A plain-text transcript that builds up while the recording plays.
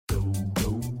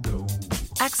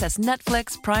Access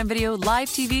Netflix, Prime Video, live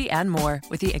TV, and more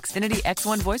with the Xfinity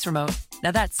X1 voice remote. Now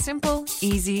that's simple,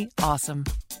 easy, awesome.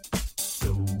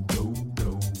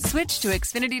 Switch to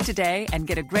Xfinity today and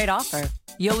get a great offer.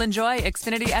 You'll enjoy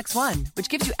Xfinity X1, which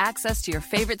gives you access to your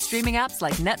favorite streaming apps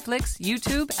like Netflix,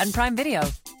 YouTube, and Prime Video.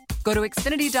 Go to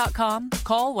Xfinity.com,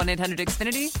 call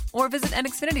 1-800-XFINITY, or visit an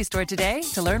Xfinity store today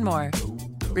to learn more.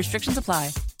 Restrictions apply.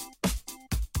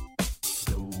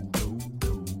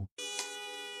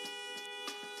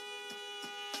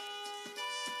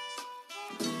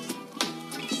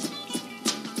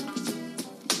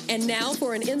 And now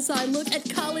for an inside look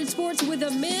at college sports with the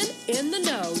men in the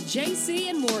know, JC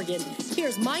and Morgan.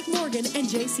 Here's Mike Morgan and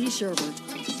JC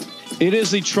Sherbert. It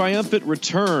is the triumphant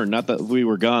return, not that we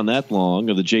were gone that long,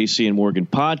 of the JC and Morgan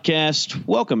podcast.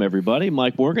 Welcome, everybody.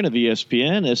 Mike Morgan of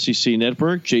ESPN, SEC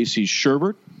Network, JC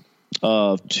Sherbert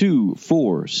of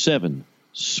 247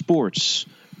 Sports,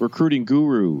 recruiting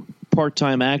guru,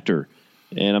 part-time actor,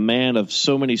 and a man of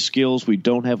so many skills, we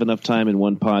don't have enough time in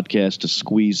one podcast to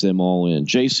squeeze them all in.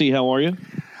 JC, how are you?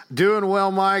 Doing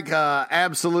well, Mike.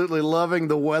 Absolutely loving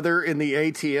the weather in the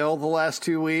ATL the last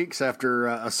 2 weeks after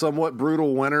a somewhat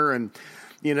brutal winter. And,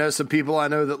 you know, some people I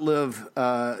know that live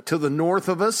to the north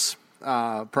of us,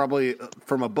 probably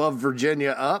from above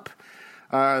Virginia up,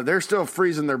 they're still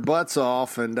freezing their butts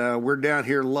off. And we're down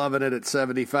here loving it at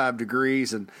 75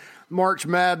 degrees. And March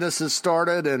Madness has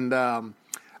started. And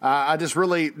I just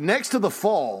really, next to the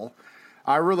fall,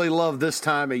 I really love this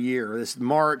time of year, this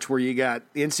March where you got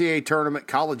NCAA tournament,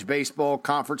 college baseball,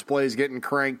 conference plays getting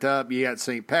cranked up. You got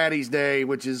St. Patty's Day,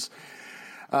 which is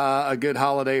a good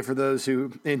holiday for those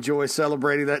who enjoy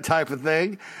celebrating that type of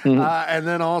thing. Mm-hmm. And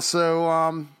then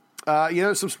also, you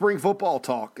know, some spring football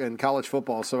talk and college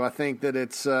football. So I think that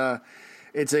it's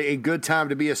a good time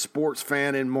to be a sports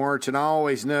fan in March. And I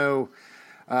always know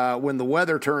when the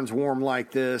weather turns warm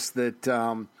like this that,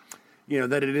 you know,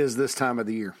 that it is this time of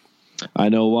the year. I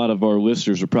know a lot of our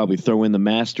listeners will probably throw in the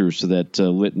Masters to that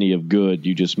litany of good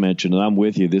you just mentioned, and I'm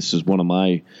with you. This is one of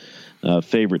my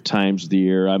favorite times of the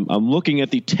year. I'm looking at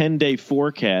the 10-day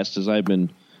forecast, as I've been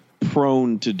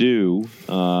prone to do,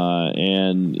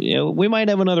 and you know, we might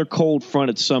have another cold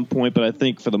front at some point, but I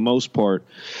think for the most part,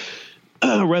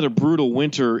 a rather brutal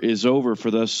winter is over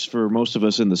for most of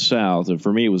us in the South, and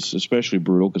for me it was especially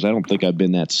brutal because I don't think I've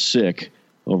been that sick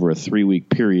over a 3-week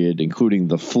period, including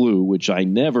the flu, which I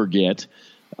never get.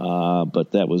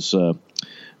 But that was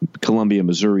Columbia,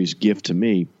 Missouri's gift to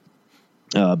me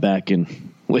back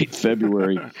in late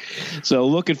February. So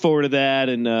looking forward to that.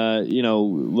 And, you know,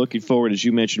 looking forward, as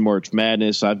you mentioned, March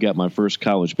Madness. I've got my first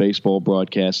college baseball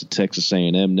broadcast at Texas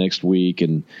A&M next week.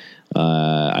 And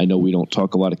I know we don't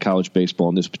talk a lot of college baseball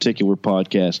in this particular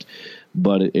podcast,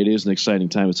 but it is an exciting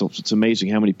time. It's amazing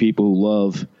how many people who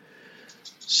love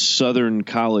Southern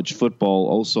college football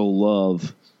also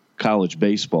love college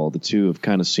baseball. The two have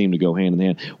kind of seemed to go hand in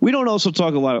hand. We don't also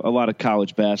talk a lot of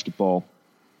college basketball,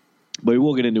 but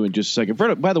we'll get into it in just a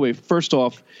second. By the way, first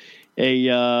off,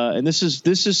 and this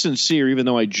is sincere, even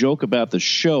though I joke about the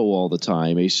show all the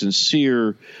time, a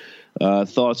sincere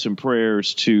thoughts and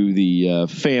prayers to the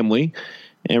family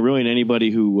and really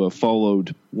anybody who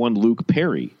followed one Luke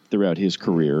Perry throughout his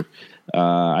career.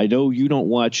 I know you don't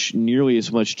watch nearly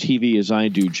as much TV as I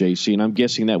do, JC, and I'm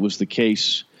guessing that was the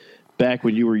case back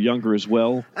when you were younger as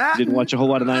well. You didn't watch a whole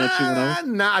lot of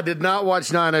 90210? No, I did not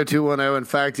watch 90210. In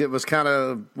fact, it was kind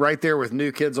of right there with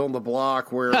New Kids on the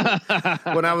Block, where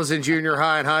when I was in junior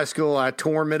high and high school, I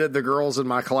tormented the girls in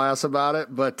my class about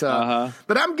it. But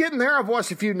I'm getting there. I've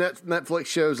watched a few Netflix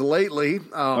shows lately,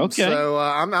 okay. So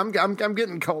I'm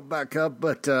getting called back up.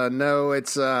 But no,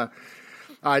 it's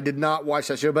I did not watch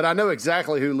that show, but I know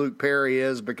exactly who Luke Perry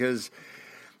is because,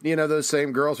 you know, those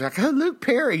same girls are like, oh, Luke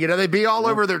Perry. You know, they'd be all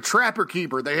over their Trapper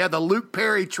Keeper. They had the Luke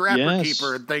Perry Trapper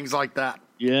Keeper and things like that.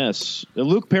 Yes.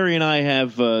 Luke Perry and I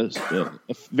have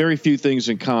very few things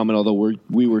in common, although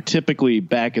we were typically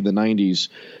back in the 90s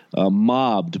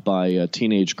mobbed by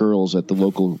teenage girls at the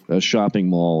local shopping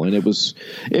mall. And it was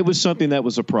something that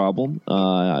was a problem.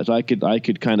 I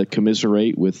could kind of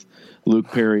commiserate with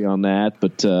Luke Perry on that.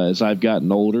 But as I've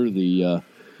gotten older,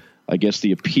 I guess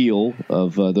the appeal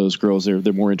of those girls, they're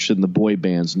more interested in the boy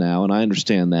bands now. And I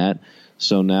understand that.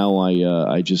 So now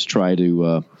I just try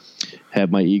to have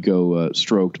my ego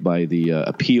stroked by the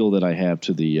appeal that I have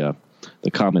to the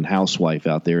common housewife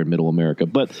out there in Middle America.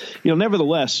 But, you know,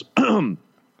 nevertheless,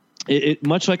 it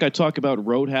much like I talk about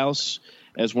Roadhouse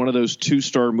as one of those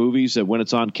 2-star movies that when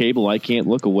it's on cable I can't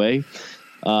look away.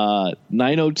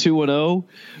 90210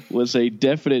 was a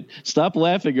definite. Stop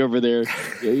laughing over there.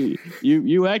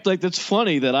 You act like that's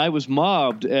funny that I was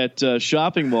mobbed at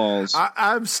shopping malls.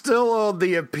 I'm still on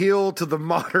the appeal to the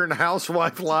modern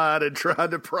housewife line and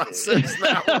trying to process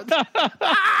that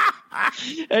one.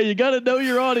 Hey, you got to know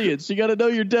your audience. You got to know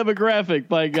your demographic,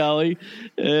 by golly.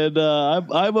 And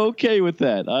I'm okay with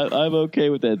that. I'm okay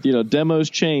with that. Demos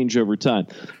change over time.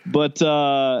 But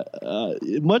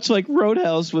much like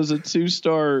Roadhouse was a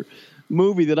 2-star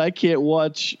movie that I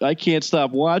can't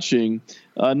stop watching,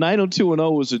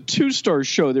 90210 was a 2-star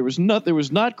show. There was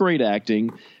not great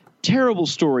acting, terrible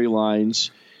storylines,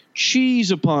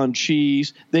 cheese upon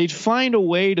cheese. They'd find a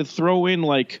way to throw in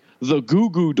like the Goo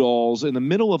Goo Dolls in the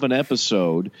middle of an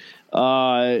episode.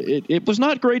 It was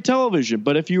not great television,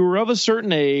 but if you were of a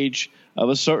certain age, of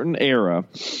a certain era,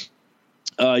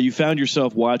 you found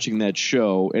yourself watching that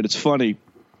show. And it's funny,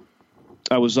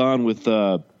 I was on with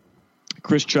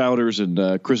Chris Childers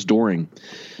and Chris Doring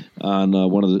on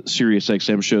one of the Sirius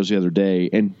XM shows the other day,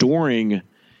 and Doring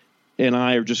and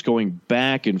I are just going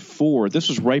back and forth. This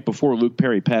was right before Luke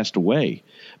Perry passed away.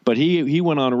 But he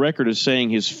went on record as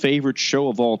saying his favorite show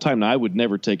of all time. Now, I would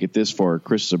never take it this far.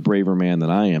 Chris is a braver man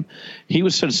than I am. He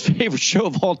said his favorite show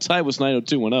of all time was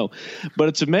 90210. But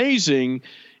it's amazing.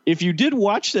 If you did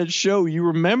watch that show, you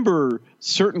remember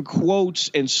certain quotes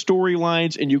and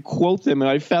storylines, and you quote them. And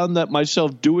I found that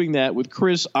myself doing that with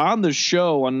Chris on the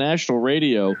show on national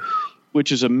radio,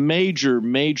 which is a major,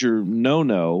 major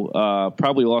no-no.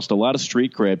 Probably lost a lot of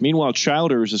street cred. Meanwhile,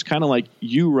 Childers is kind of like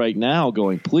you right now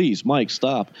going, please, Mike,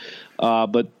 stop.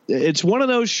 But it's one of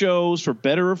those shows, for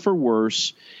better or for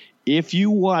worse. If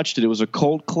you watched it, it was a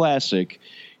cult classic.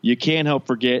 You can't help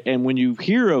forget. And when you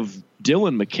hear of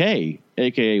Dylan McKay,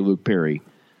 a.k.a. Luke Perry,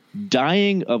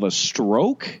 dying of a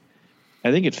stroke,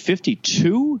 I think at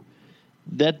 52,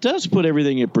 that does put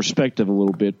everything in perspective a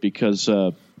little bit, because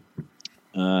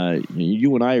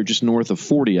you and I are just north of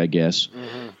 40, I guess.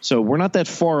 Mm-hmm. So we're not that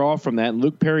far off from that. And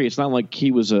Luke Perry, it's not like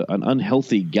he was an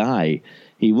unhealthy guy.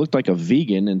 He looked like a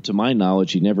vegan, and to my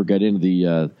knowledge, he never got into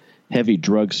the heavy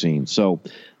drug scene. So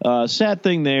sad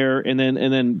thing there. And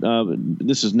then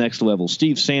this is next level.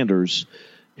 Steve Sanders,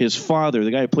 his father,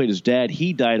 the guy who played his dad,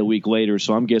 he died a week later.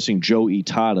 So I'm guessing Joe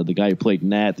Itada, the guy who played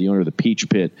Nat, the owner of the Peach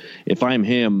Pit. If I'm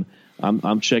him,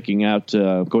 I'm checking out,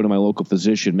 going to my local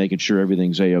physician, making sure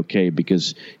everything's A-okay,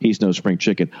 because he's no spring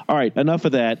chicken. All right, enough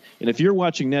of that. And if you're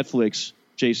watching Netflix,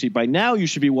 JC, by now you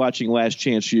should be watching Last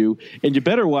Chance U, and you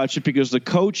better watch it because the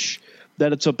coach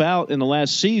that it's about in the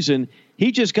last season,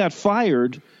 he just got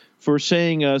fired for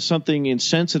saying something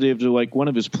insensitive to like one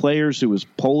of his players who was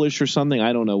Polish or something.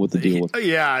 I don't know what the deal was.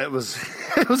 Yeah, it was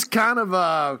kind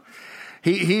of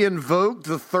he invoked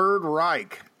the Third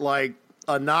Reich, like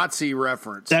a Nazi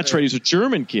reference. That's right. He's a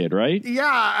German kid, right?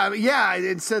 Yeah, yeah.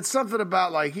 It said something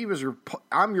about like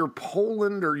I'm your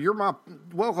Poland, or you're my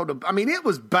welcome to. I mean, it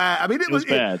was bad. I mean, it was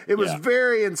bad. It was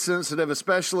very insensitive,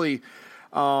 especially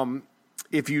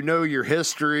if you know your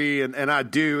history, and I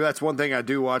do. That's one thing I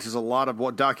do watch, is a lot of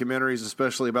documentaries,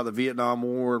 especially about the Vietnam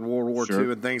War and World War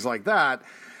II and things like that.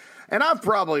 And I've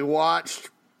probably watched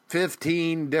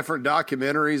 15 different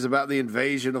documentaries about the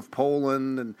invasion of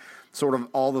Poland and sort of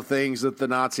all the things that the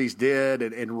Nazis did,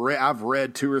 and I've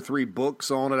read 2 or 3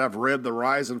 books on it. I've read The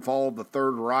Rise and Fall of the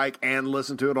Third Reich and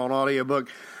listened to it on audiobook.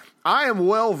 I am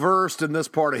well versed in this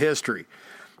part of history,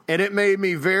 and it made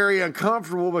me very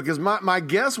uncomfortable, because my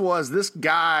guess was this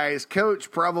guy's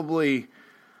coach probably,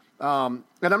 and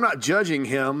I'm not judging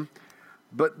him,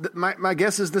 but my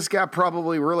guess is this guy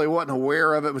probably really wasn't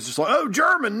aware of it. It was just like, oh,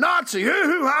 German, Nazi,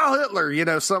 Heil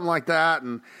Hitler, something like that,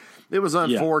 and it was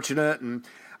unfortunate. And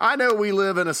I know we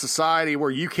live in a society where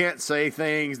you can't say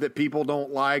things that people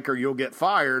don't like or you'll get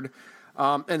fired,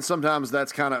 and sometimes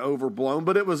that's kind of overblown.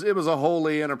 But it was a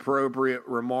wholly inappropriate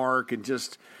remark, and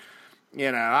just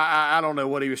I don't know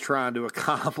what he was trying to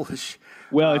accomplish.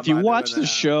 Well, if you watch the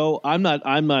show, I'm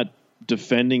not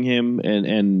defending him,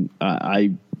 and I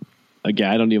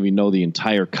don't even know the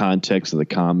entire context of the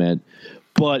comment.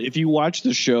 But if you watch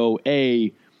the show,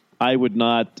 I would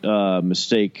not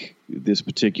mistake this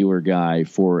particular guy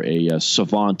for a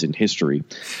savant in history.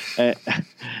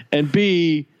 And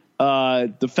B,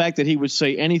 the fact that he would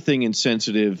say anything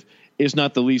insensitive is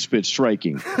not the least bit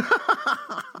striking.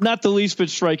 Not the least bit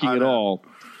striking at all.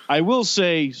 I will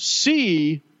say,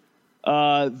 C,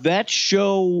 that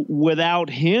show without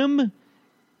him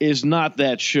is not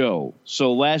that show.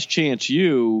 So Last Chance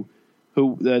U,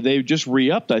 who they just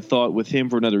re-upped, I thought, with him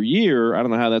for another year. I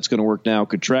don't know how that's going to work now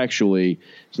contractually.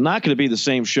 It's not going to be the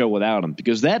same show without him,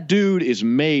 because that dude is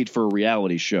made for a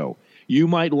reality show. You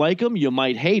might like him, you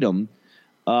might hate him.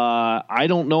 I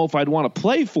don't know if I'd want to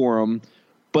play for him,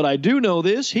 but I do know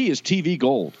this. He is TV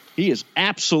gold. He is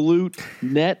absolute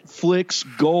Netflix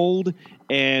gold.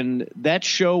 And that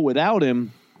show without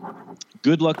him,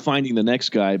 good luck finding the next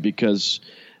guy because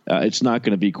it's not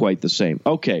going to be quite the same.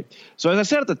 Okay, so as I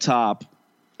said at the top,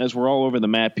 as we're all over the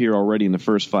map here already in the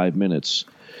first 5 minutes,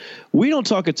 we don't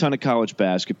talk a ton of college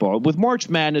basketball. With March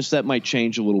Madness, that might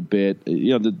change a little bit.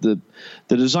 You know,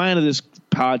 the design of this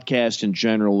podcast in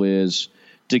general is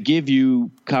to give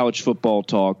you college football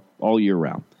talk all year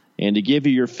round and to give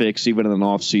you your fix even in an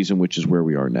off season, which is where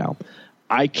we are now.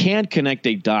 I can connect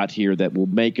a dot here that will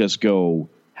make us go,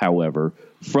 however,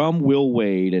 from Will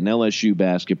Wade and LSU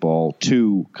basketball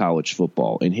to college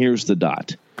football. And here's the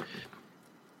dot.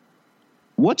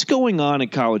 What's going on in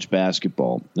college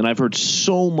basketball? And I've heard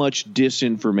so much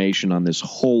disinformation on this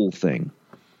whole thing.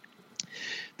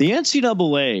 The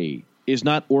NCAA is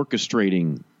not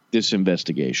orchestrating this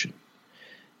investigation.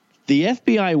 The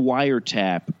FBI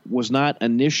wiretap was not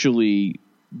initially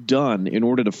done in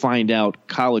order to find out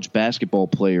college basketball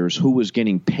players who was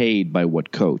getting paid by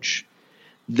what coach.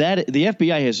 That the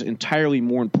FBI has entirely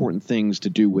more important things to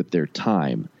do with their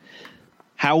time.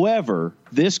 However,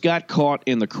 this got caught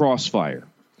in the crossfire.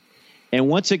 And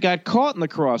once it got caught in the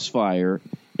crossfire,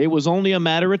 it was only a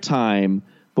matter of time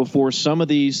before some of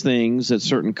these things that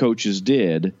certain coaches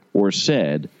did or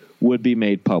said would be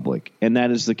made public. And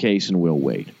that is the case in Will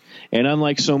Wade. And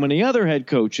unlike so many other head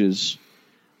coaches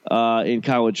in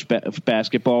college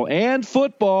basketball and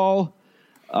football,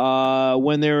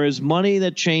 when there is money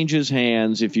that changes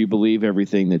hands, if you believe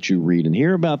everything that you read and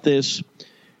hear about this,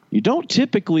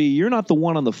 you're not the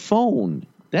one on the phone.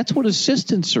 That's what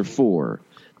assistants are for.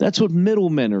 That's what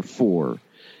middlemen are for.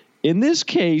 In this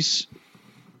case,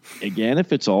 again,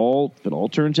 if it all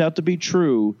turns out to be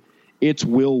true, it's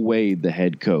Will Wade, the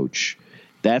head coach.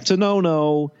 That's a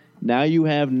no-no. Now you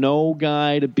have no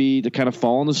guy to kind of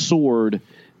fall on the sword.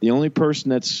 The only person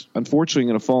that's unfortunately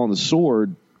going to fall on the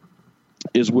sword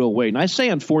is Will Wade. And I say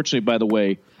unfortunately, by the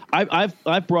way,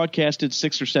 I've broadcasted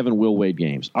 6 or 7 Will Wade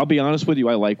games. I'll be honest with you,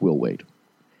 I like Will Wade.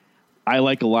 I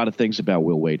like a lot of things about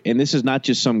Will Wade. And this is not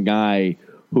just some guy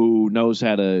who knows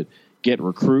how to get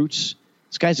recruits.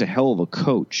 This guy's a hell of a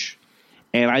coach.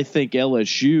 And I think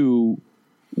LSU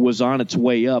was on its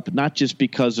way up, not just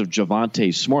because of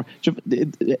Javonte Smart.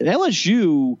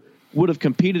 LSU would have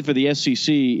competed for the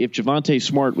SEC if Javonte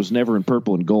Smart was never in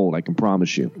purple and gold, I can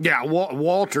promise you. Yeah,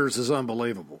 Walters is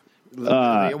unbelievable.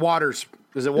 Waters.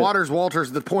 Is it Waters? Walters,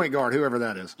 the point guard, whoever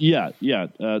that is. Yeah.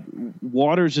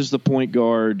 Waters is the point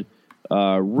guard.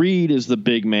 Reed is the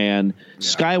big man. Yeah.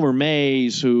 Skylar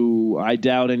Mays, who I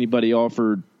doubt anybody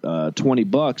offered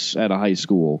 $20 at a high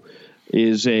school,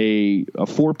 is a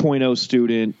 4.0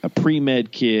 student, a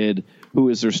pre-med kid who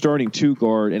is their starting 2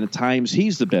 guard, and at times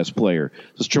he's the best player.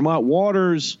 So it's Tremont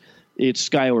Waters, it's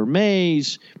Skylar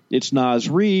Mays, it's Naz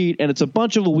Reid, and it's a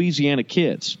bunch of Louisiana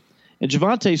kids. And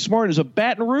Javonte Smart is a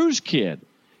Baton Rouge kid.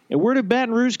 And where do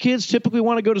Baton Rouge kids typically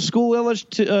want to go to school,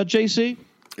 JC?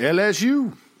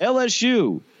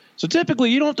 LSU. So typically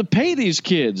you don't have to pay these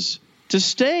kids to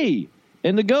stay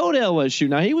and to go to LSU.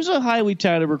 Now, he was a highly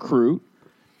touted recruit.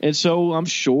 And so I'm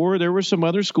sure there were some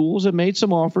other schools that made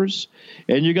some offers.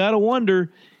 And you got to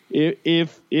wonder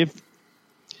if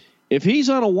he's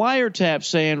on a wiretap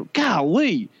saying,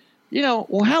 golly,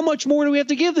 well, how much more do we have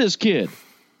to give this kid?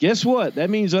 Guess what? That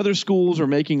means other schools are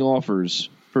making offers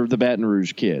for the Baton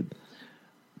Rouge kid.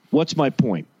 What's my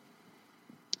point?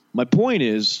 My point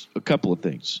is a couple of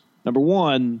things. Number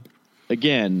one,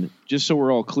 again, just so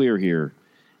we're all clear here,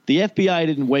 the FBI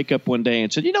didn't wake up one day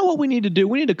and said, you know what we need to do?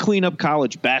 We need to clean up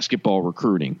college basketball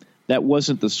recruiting. That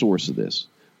wasn't the source of this.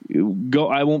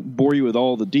 I won't bore you with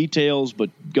all the details, but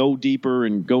go deeper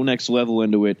and go next level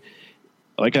into it.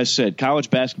 Like I said, college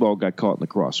basketball got caught in the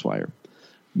crossfire.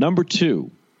 Number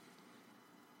two,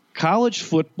 college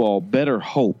football better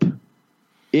hope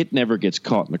it never gets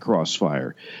caught in the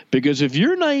crossfire. Because if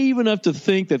you're naive enough to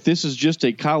think that this is just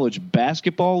a college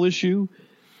basketball issue,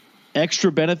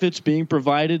 extra benefits being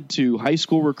provided to high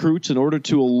school recruits in order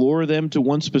to allure them to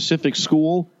one specific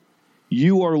school,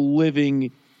 you are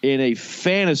living in a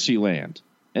fantasy land,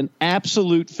 an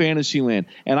absolute fantasy land.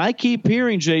 And I keep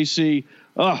hearing, JC,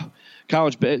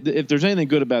 if there's anything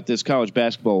good about this, college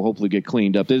basketball will hopefully get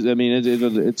cleaned up. I mean,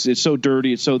 it's so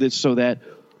dirty, it's so this, so that.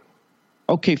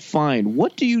 Okay, fine.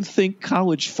 What do you think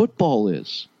college football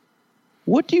is?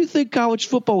 What do you think college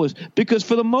football is? Because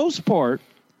for the most part,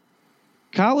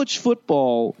 college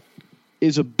football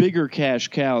is a bigger cash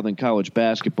cow than college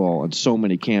basketball on so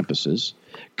many campuses.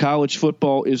 College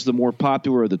football is the more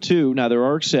popular of the two. Now, there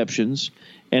are exceptions.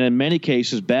 And in many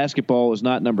cases, basketball is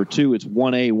not number 2. It's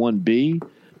 1A, 1B.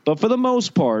 But for the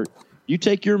most part, you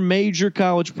take your major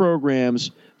college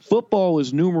programs, football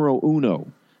is numero uno.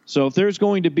 So if there's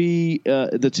going to be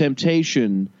the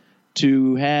temptation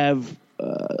to have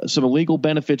some illegal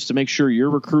benefits to make sure your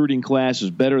recruiting class is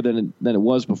better than it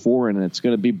was before, and it's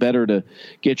going to be better to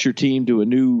get your team to a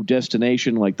new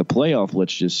destination like the playoff,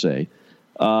 let's just say,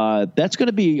 that's going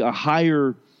to be a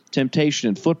higher temptation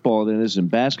in football than it is in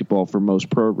basketball for most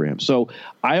programs. So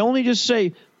I only just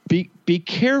say be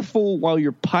careful while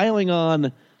you're piling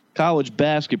on college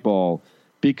basketball,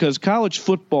 because college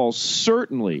football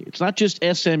certainly, it's not just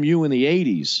SMU in the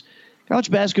 80s.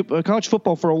 College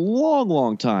football for a long,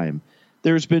 long time,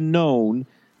 there's been known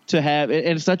to have, and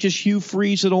it's not just Hugh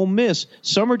Freeze at Ole Miss.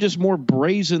 Some are just more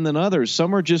brazen than others.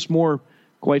 Some are just more,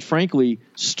 quite frankly,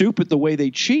 stupid the way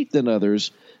they cheat than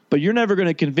others. But you're never going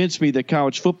to convince me that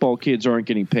college football kids aren't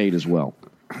getting paid as well.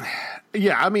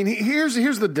 Yeah, I mean, here's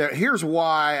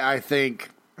why I think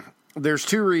there's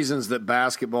 2 reasons that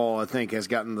basketball, I think, has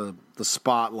gotten the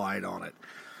spotlight on it.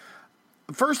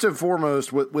 First and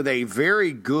foremost, with a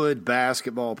very good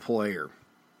basketball player,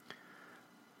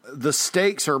 the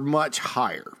stakes are much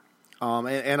higher,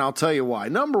 and I'll tell you why.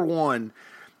 Number one,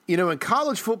 in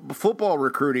college football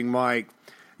recruiting, Mike,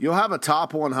 you'll have a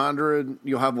top 100.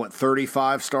 You'll have,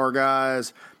 35-star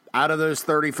guys. Out of those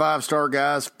 35-star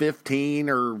guys, 15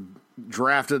 are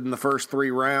drafted in the first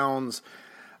 3 rounds.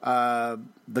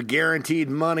 The guaranteed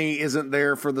money isn't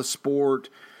there for the sport.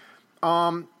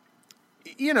 So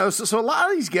a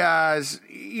lot of these guys,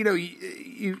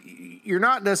 you're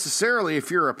not necessarily,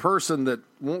 if you're a person that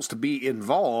wants to be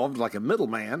involved, like a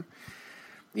middleman,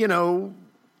 you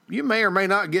may or may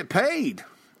not get paid.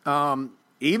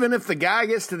 Even if the guy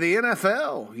gets to the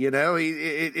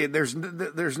NFL,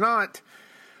 there's not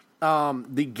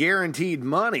the guaranteed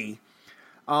money,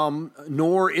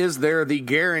 nor is there the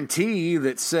guarantee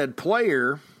that said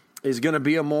player is going to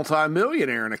be a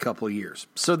multimillionaire in a couple of years.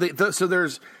 So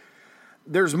there's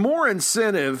more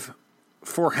incentive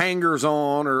for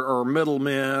hangers-on or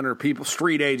middlemen or people,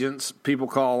 street agents, people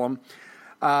call them,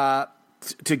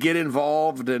 to get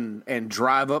involved and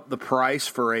drive up the price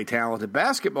for a talented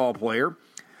basketball player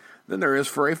than there is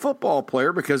for a football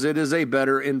player, because it is a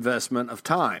better investment of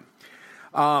time.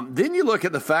 Then you look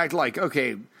at the fact, like,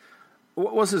 okay,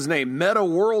 what's his name? Meta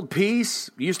World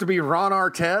Peace used to be Ron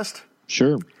Artest.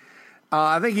 Sure.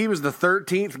 I think he was the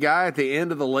 13th guy at the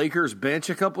end of the Lakers bench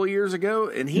a couple of years ago,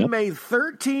 and he made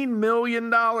 $13 million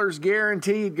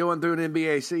guaranteed going through an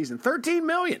NBA season. $13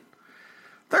 million.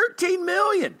 $13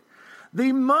 million.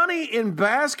 The money in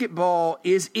basketball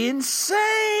is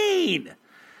insane.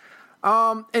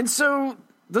 And so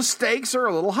the stakes are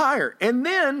a little higher. And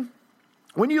then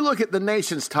when you look at the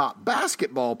nation's top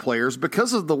basketball players,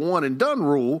 because of the one and done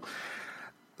rule,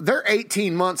 they're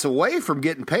 18 months away from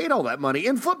getting paid all that money.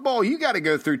 In football, you got to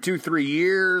go through 2-3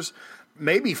 years,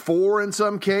 maybe 4 in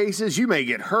some cases. You may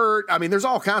get hurt. I mean, there's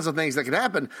all kinds of things that could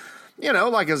happen.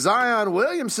 Like a Zion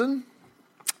Williamson,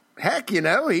 heck,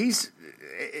 he's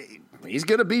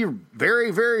going to be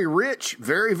very, very rich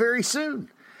very, very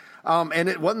soon. And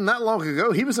it wasn't that long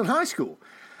ago. He was in high school.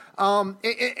 And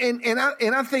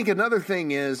I think another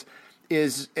thing is,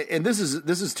 and this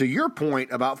is to your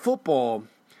point about football,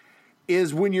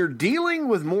 is when you're dealing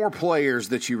with more players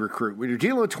that you recruit, when you're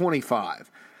dealing with 25,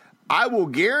 I will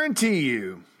guarantee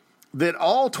you that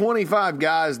all 25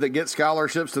 guys that get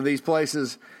scholarships to these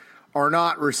places are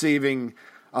not receiving,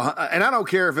 and I don't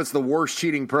care if it's the worst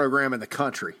cheating program in the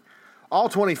country, all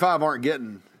 25 aren't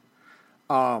getting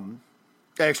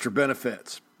extra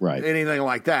benefits, right? Anything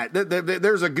like that.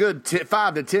 There's a good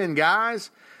 5 to 10 guys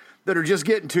that are just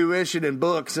getting tuition and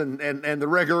books and the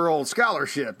regular old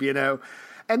scholarship,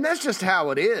 and that's just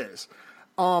how it is.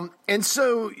 And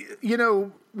so,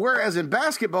 whereas in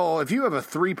basketball, if you have a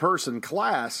 3-person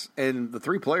class and the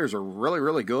 3 players are really,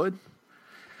 really good,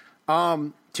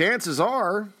 chances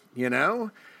are,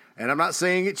 and I'm not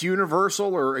saying it's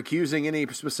universal or accusing any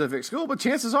specific school, but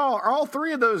chances are all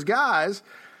 3 of those guys,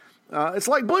 it's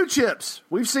like blue chips.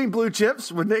 We've seen blue chips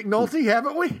with Nick Nolte,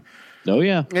 haven't we? Oh,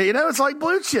 yeah. It's like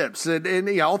blue chips,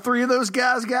 and all 3 of those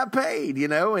guys got paid,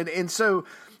 and so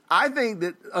I think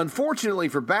that, unfortunately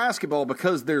for basketball,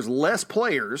 because there's less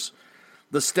players,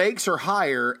 the stakes are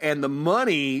higher, and the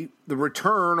money, the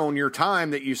return on your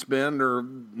time that you spend or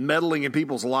meddling in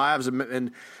people's lives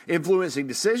and influencing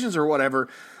decisions or whatever,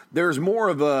 there's more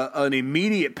of an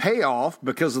immediate payoff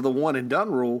because of the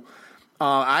one-and-done rule.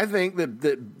 I think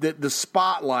that the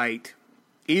spotlight,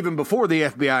 even before the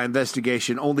FBI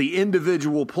investigation, on the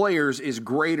individual players is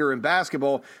greater in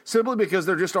basketball simply because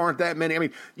there just aren't that many. I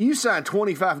mean, you sign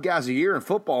 25 guys a year in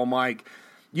football, Mike,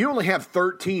 you only have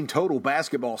 13 total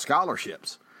basketball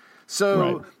scholarships.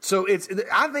 So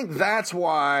I think that's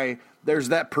why there's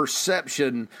that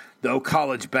perception, though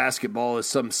college basketball is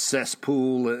some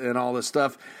cesspool and all this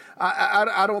stuff.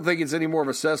 I don't think it's any more of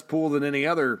a cesspool than any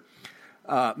other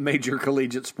major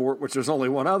collegiate sport, which there's only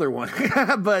one other one.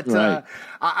 But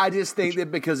I just think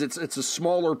that because it's a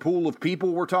smaller pool of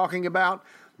people we're talking about,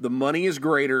 the money is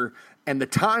greater and the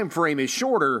time frame is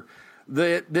shorter,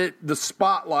 that the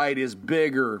spotlight is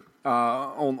bigger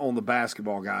on the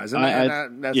basketball guys.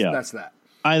 And that's that.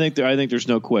 I think there's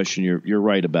no question you're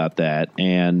right about that.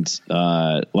 And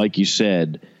like you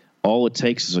said, all it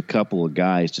takes is a couple of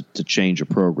guys to change a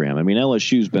program. I mean,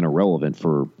 LSU's been irrelevant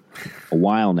for a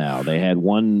while now. They had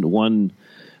one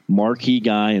marquee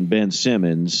guy in Ben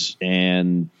Simmons,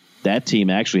 and that team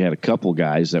actually had a couple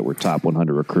guys that were top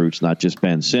 100 recruits, not just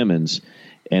Ben Simmons,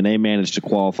 and they managed to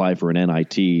qualify for an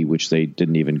NIT, which they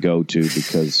didn't even go to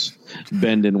because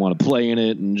Ben didn't want to play in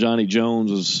it, and Johnny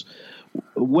Jones was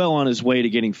well on his way to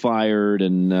getting fired,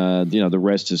 and the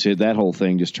rest is that whole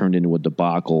thing just turned into a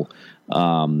debacle.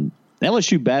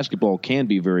 LSU basketball can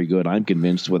be very good, I'm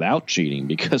convinced, without cheating,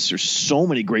 because there's so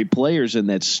many great players in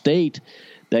that state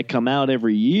that come out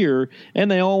every year,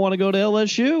 and they all want to go to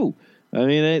LSU. I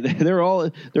mean,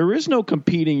 there is no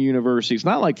competing university. It's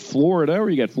not like Florida, where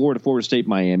you got Florida State,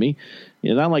 Miami.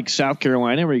 It's not like South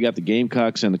Carolina, where you got the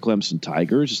Gamecocks and the Clemson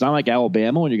Tigers. It's not like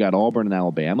Alabama, when you got Auburn and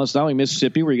Alabama. It's not like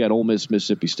Mississippi, where you got Ole Miss,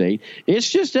 Mississippi State. It's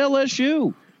just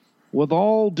LSU. With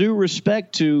all due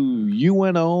respect to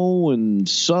UNO and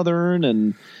Southern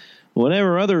and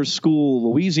whatever other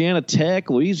school, Louisiana Tech,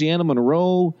 Louisiana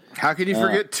Monroe. How could you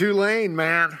forget Tulane,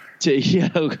 man?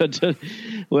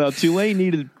 Well,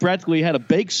 Tulane practically had a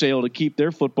bake sale to keep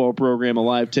their football program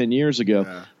alive 10 years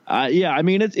ago. Yeah. I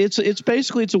mean, it's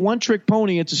basically a one-trick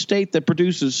pony. It's a state that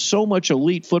produces so much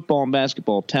elite football and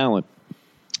basketball talent.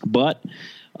 But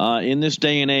in this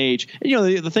day and age,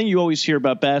 the thing you always hear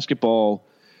about basketball,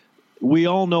 we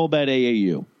all know about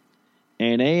AAU.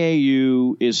 And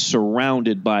AAU is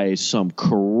surrounded by some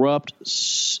corrupt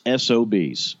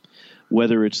SOBs,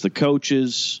 whether it's the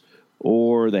coaches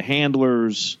or the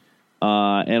handlers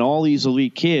and all these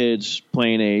elite kids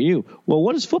playing AAU. Well,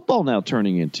 what is football now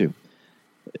turning into?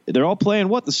 They're all playing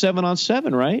the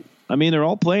 7-on-7, right? I mean, they're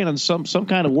all playing on some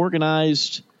kind of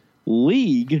organized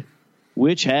league,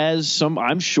 which has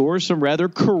I'm sure some rather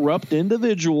corrupt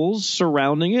individuals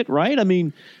surrounding it, right? I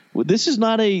mean, this is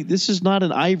not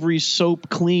an ivory soap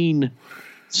clean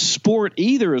sport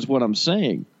either, is what I'm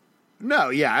saying. No,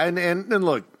 yeah, and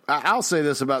look, I'll say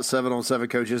this about 7-on-7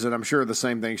 coaches, and I'm sure the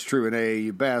same thing's true in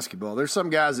AAU basketball. There's some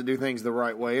guys that do things the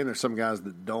right way, and there's some guys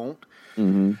that don't.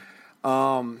 Mm-hmm.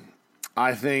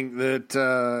 I think that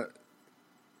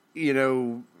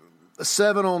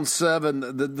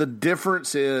 7-on-7, the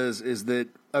difference is that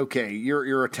okay,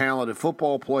 you're a talented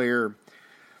football player.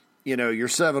 Your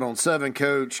 7-on-7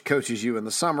 coach coaches you in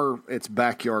the summer. It's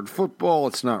backyard football.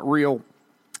 It's not real.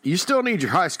 You still need your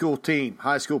high school team,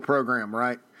 high school program,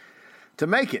 right, to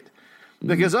make it.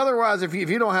 Because otherwise, if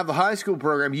you don't have the high school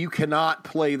program, you cannot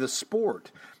play the sport.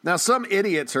 Now, some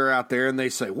idiots are out there and they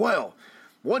say, well,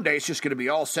 one day it's just going to be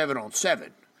all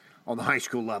 7-on-7 on the high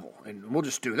school level, and we'll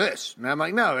just do this. And I'm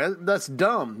like, no, that's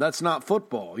dumb. That's not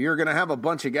football. You're going to have a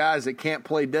bunch of guys that can't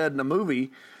play dead in a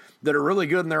movie that are really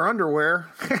good in their underwear,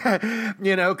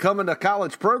 coming to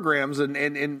college programs,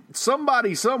 and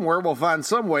somebody somewhere will find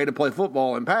some way to play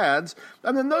football in pads,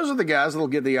 and then those are the guys that will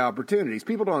get the opportunities.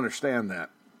 People don't understand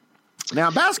that. Now,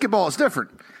 basketball is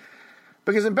different,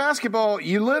 because in basketball,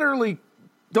 you literally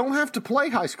don't have to play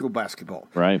high school basketball.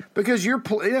 Right. Because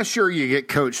sure, you get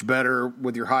coached better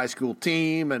with your high school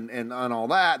team and all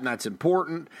that, and that's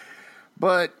important.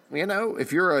 But,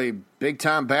 if you're a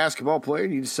big-time basketball player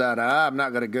and you decide, I'm not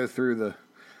going to go through the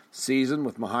season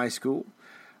with my high school,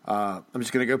 I'm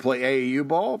just going to go play AAU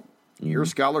ball, your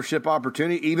scholarship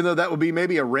opportunity, even though that would be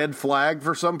maybe a red flag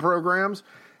for some programs,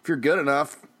 if you're good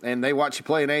enough and they watch you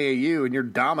play in AAU and you're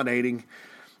dominating,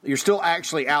 you're still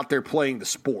actually out there playing the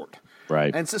sport.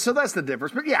 Right. And so that's the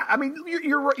difference. But, yeah, I mean,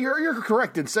 you're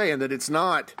correct in saying that it's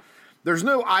not – there's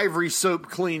no ivory soap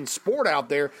clean sport out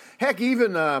there. Heck,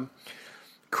 even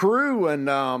crew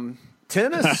and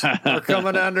tennis are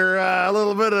coming under a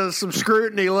little bit of some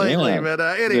scrutiny lately. Yeah. But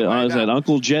anyway, is that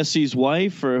Uncle Jesse's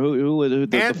wife or who the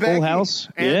Full Becky. House?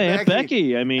 Aunt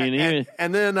Becky. I mean,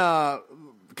 and then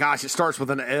gosh, it starts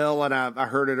with an L, and I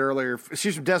heard it earlier.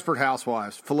 She's from Desperate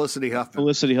Housewives, Felicity Huffman.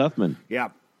 Felicity Huffman. Yeah.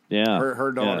 Yeah,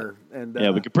 her daughter. Yeah. And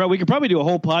we could probably do a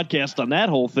whole podcast on that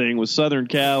whole thing with Southern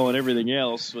Cal and everything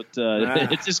else. But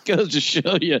it just goes to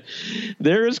show you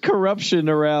there is corruption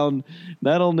around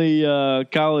not only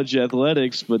college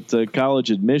athletics but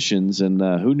college admissions. And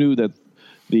who knew that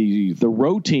the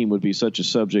road team would be such a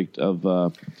subject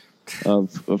of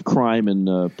crime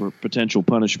and potential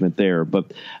punishment there?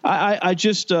 But I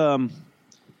just the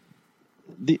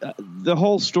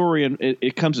whole story, and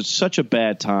it comes at such a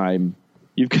bad time.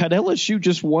 You've got LSU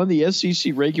just won the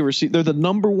SEC regular season. They're the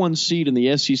number 1 seed in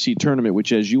the SEC tournament,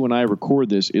 which, as you and I record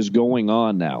this, is going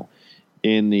on now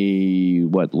in the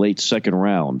late second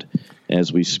round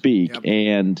as we speak. Yep.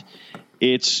 And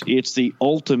it's the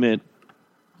ultimate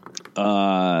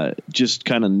just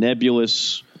kind of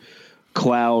nebulous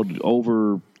cloud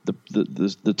over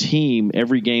the team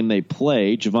every game they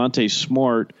play. Javonte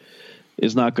Smart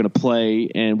is not going to play,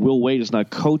 and Will Wade is not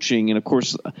coaching. And, of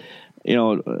course,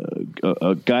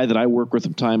 a guy that I work with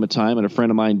from time to time, and a friend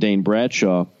of mine, Dane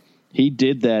Bradshaw, he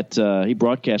did that. He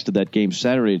broadcasted that game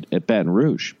Saturday at Baton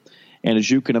Rouge, and as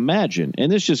you can imagine,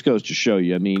 and this just goes to show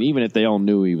you. I mean, even if they all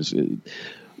knew he was,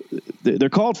 they're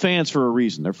called fans for a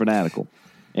reason. They're fanatical,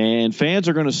 and fans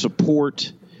are going to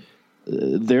support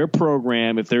their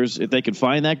program if they can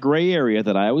find that gray area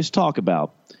that I always talk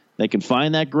about. They can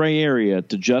find that gray area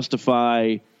to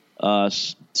justify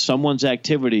someone's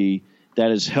activity that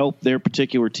has helped their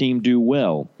particular team do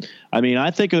well. I mean,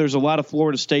 I think there's a lot of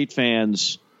Florida State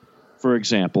fans, for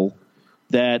example,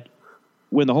 that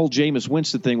when the whole Jameis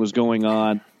Winston thing was going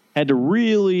on, had to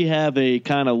really have a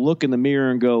kind of look in the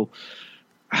mirror and go,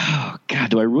 oh, God,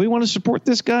 do I really want to support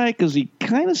this guy? Because he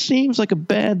kind of seems like a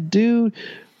bad dude.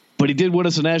 But he did win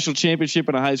us a national championship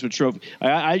and a Heisman Trophy.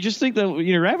 I just think that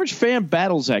your average fan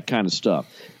battles that kind of stuff.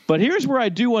 But here's where I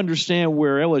do understand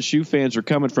where LSU fans are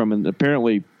coming from, and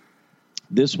apparently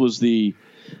this was the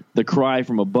cry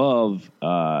from above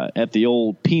at the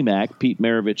old PMAC, Pete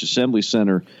Maravich Assembly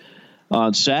Center,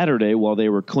 on Saturday while they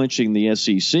were clinching the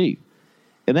SEC.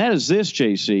 And that is this,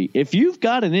 JC. If you've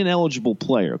got an ineligible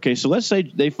player, okay, so let's say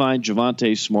they find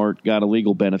Javonte Smart got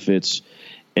illegal benefits,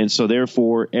 and so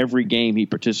therefore every game he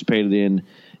participated in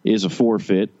is a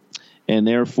forfeit, and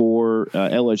therefore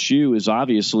LSU is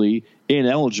obviously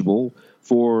ineligible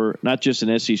for not just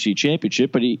an SEC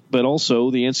championship, but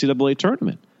also the NCAA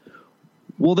tournament.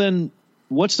 Well, then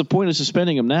what's the point of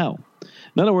suspending him now?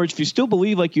 In other words, if you still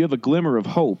believe like you have a glimmer of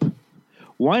hope,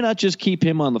 why not just keep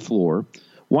him on the floor?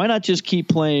 Why not just keep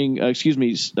playing,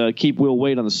 keep Will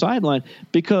Wade on the sideline?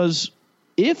 Because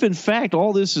if, in fact,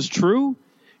 all this is true,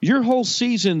 your whole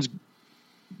season's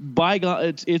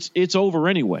bygone. It's over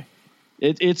anyway.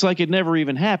 It's like it never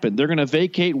even happened. They're going to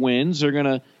vacate wins. They're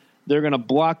going to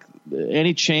block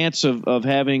any chance of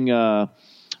having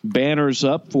banners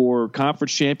up for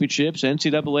conference championships,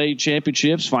 NCAA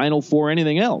championships, Final Four,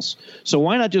 anything else. So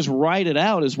why not just write it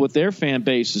out, is what their fan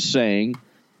base is saying.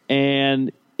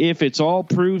 And if it's all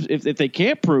proved, if they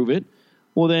can't prove it,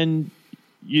 well, then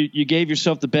you gave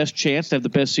yourself the best chance to have the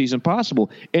best season possible.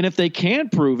 And if they can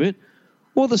prove it,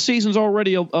 well, the season's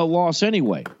already a loss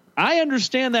anyway. I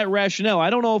understand that rationale. I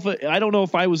don't know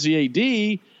if I was the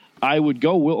AD, I would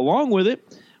go along with it.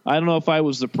 I don't know if I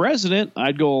was the president,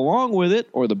 I'd go along with it,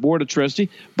 or the board of trustees.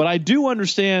 But I do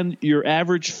understand your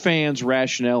average fan's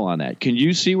rationale on that. Can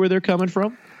you see where they're coming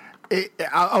from?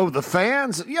 The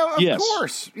fans? Yeah, of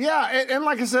course. Yeah, and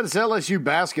like I said, it's LSU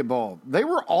basketball. They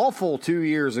were awful 2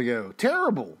 years ago.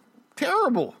 Terrible.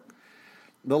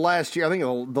 The last year, I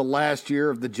think the last year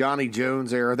of the Johnny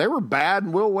Jones era, they were bad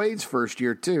in Will Wade's first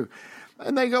year too.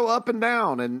 And they go up and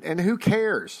down, and who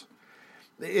cares?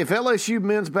 If LSU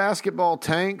men's basketball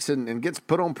tanks and gets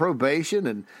put on probation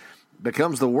and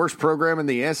becomes the worst program in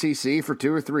the SEC for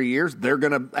 2 or 3 years, they're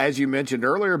going to, as you mentioned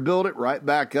earlier, build it right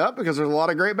back up because there's a lot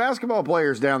of great basketball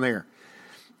players down there.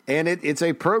 And it's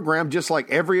a program just like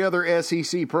every other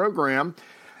SEC program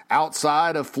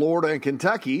outside of Florida and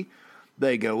Kentucky.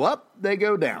 They go up, they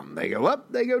go down. They go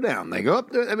up, they go down. They go up.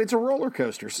 I mean, it's a roller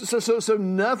coaster. So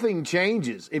nothing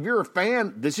changes. If you're a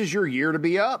fan, this is your year to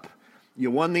be up.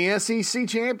 You won the SEC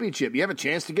championship. You have a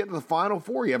chance to get to the Final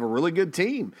Four. You have a really good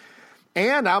team.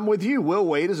 And I'm with you. Will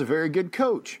Wade is a very good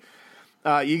coach.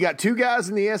 You got 2 guys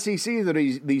in the SEC that are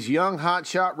these young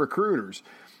hotshot recruiters.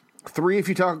 3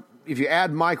 if you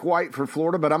add Mike White for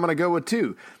Florida, but I'm going to go with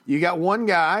 2. You got 1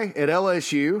 guy at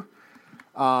LSU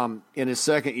in his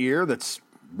second year that's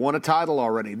won a title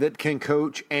already, that can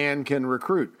coach and can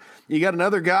recruit. You got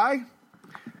another guy,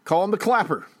 call him the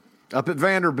Clapper, up at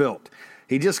Vanderbilt.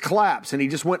 He just claps, and he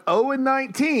just went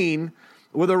 0-19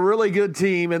 with a really good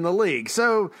team in the league.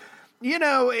 So,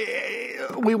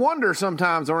 we wonder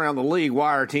sometimes around the league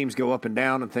why our teams go up and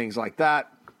down and things like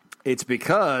that. It's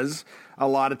because a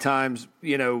lot of times,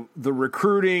 the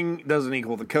recruiting doesn't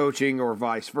equal the coaching or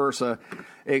vice versa,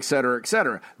 et cetera, et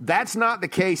cetera. That's not the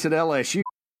case at LSU.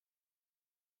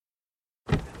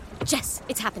 Jess,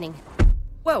 it's happening.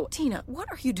 Whoa, Tina, what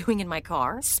are you doing in my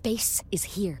car? Space is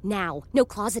here now. No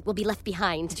closet will be left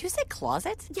behind. Did you say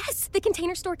closet? Yes, the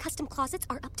Container Store custom closets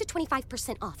are up to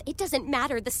 25% off. It doesn't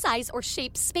matter the size or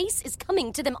shape. Space is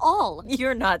coming to them all.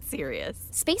 You're not serious.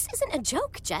 Space isn't a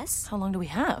joke, Jess. How long do we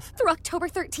have? Through October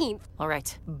 13th. All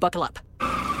right, buckle up.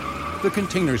 The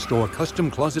Container Store custom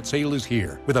closet sale is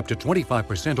here with up to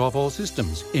 25% off all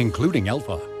systems, including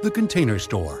Alpha. The Container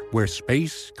Store, where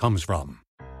space comes from.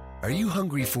 Are you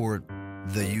hungry for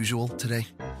the usual today?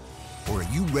 Or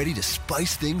are you ready to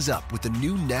spice things up with the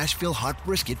new Nashville Hot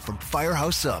Brisket from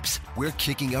Firehouse Subs? We're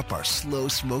kicking up our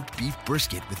slow-smoked beef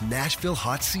brisket with Nashville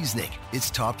Hot Seasoning.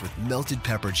 It's topped with melted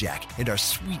pepper jack and our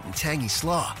sweet and tangy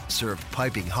slaw, served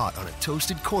piping hot on a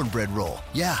toasted cornbread roll.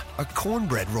 Yeah, a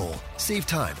cornbread roll. Save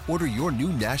time. Order your new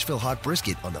Nashville Hot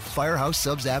Brisket on the Firehouse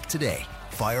Subs app today.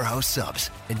 Firehouse Subs.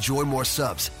 Enjoy more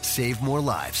subs. Save more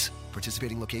lives.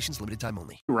 Participating locations, limited time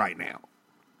only. Right now.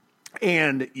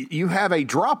 And you have a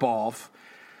drop-off.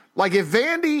 Like if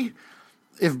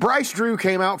Bryce Drew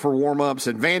came out for warm-ups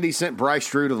and Vandy sent Bryce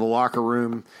Drew to the locker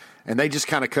room and they just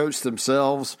kind of coached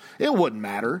themselves, it wouldn't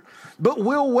matter. But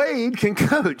Will Wade can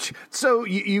coach. So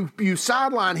you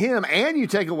sideline him and you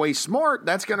take away Smart,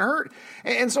 that's going to hurt.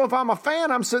 And so if I'm a fan,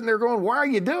 I'm sitting there going, why are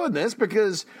you doing this?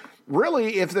 Because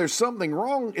really, if there's something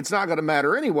wrong, it's not going to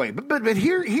matter anyway. But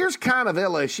here's kind of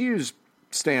LSU's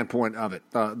standpoint of it,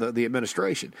 the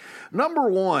administration. Number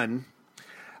one,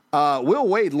 Will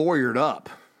Wade lawyered up.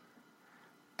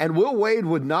 And Will Wade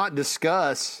would not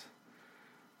discuss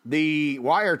the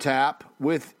wiretap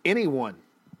with anyone,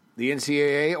 the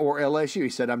NCAA or LSU. He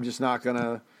said, I'm just going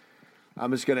to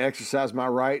exercise my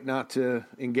right not to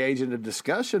engage in a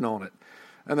discussion on it.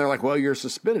 And they're like, well, you're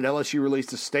suspended. LSU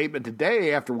released a statement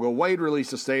today after Will Wade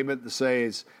released a statement that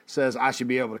says I should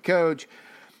be able to coach.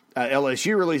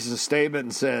 LSU releases a statement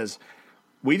and says,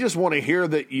 we just want to hear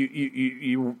that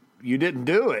you didn't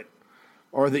do it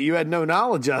or that you had no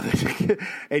knowledge of it.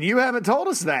 And you haven't told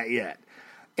us that yet.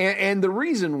 And the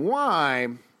reason why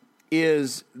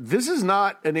is this is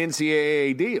not an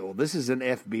NCAA deal. This is an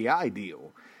FBI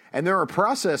deal. And there are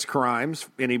process crimes.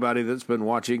 Anybody that's been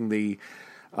watching the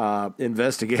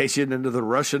investigation into the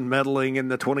Russian meddling in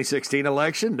the 2016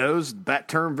 election knows that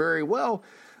term very well.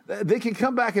 They can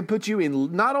come back and put you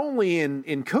in not only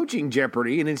in coaching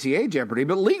jeopardy, in NCAA jeopardy,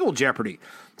 but legal jeopardy.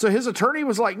 So his attorney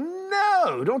was like,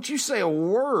 no, don't you say a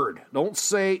word. Don't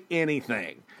say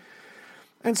anything.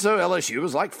 And so LSU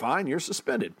was like, fine, you're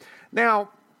suspended.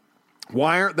 Now,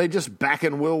 why aren't they just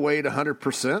backing Will Wade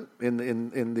 100% in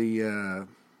the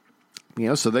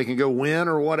so they can go win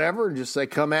or whatever and just say,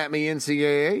 come at me,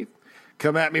 NCAA.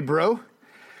 Come at me, bro.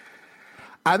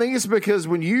 I think it's because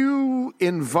when you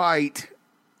invite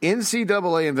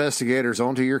NCAA investigators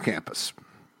onto your campus,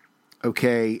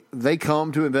 okay, they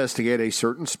come to investigate a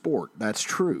certain sport. That's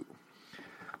true.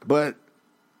 But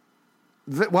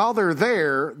while they're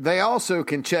there, they also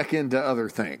can check into other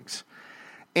things.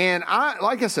 And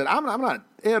like I said, I'm not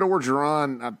Ed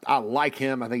Orgeron. I like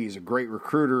him. I think he's a great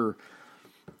recruiter.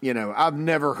 I've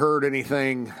never heard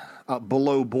anything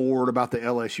below board about the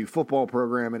LSU football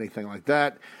program, anything like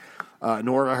that.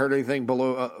 Nor have I heard anything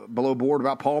below board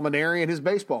about Paul Mainieri and his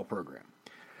baseball program.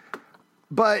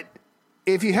 But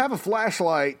if you have a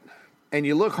flashlight and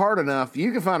you look hard enough,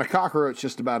 you can find a cockroach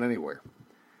just about anywhere.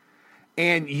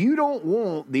 And you don't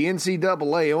want the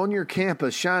NCAA on your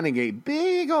campus shining a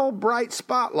big old bright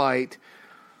spotlight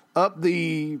up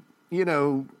the,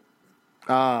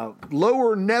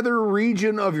 lower nether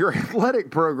region of your athletic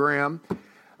program,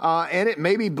 and it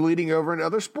may be bleeding over into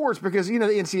other sports because, the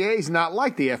NCAA is not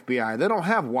like the FBI. They don't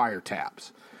have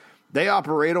wiretaps. They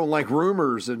operate on like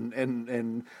rumors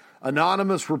and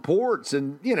anonymous reports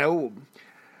and,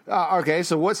 okay,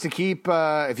 so what's to keep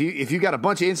if you got a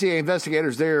bunch of NCAA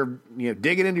investigators there,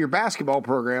 digging into your basketball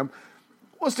program,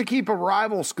 what's to keep a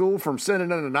rival school from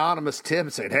sending an anonymous tip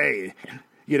and saying, hey,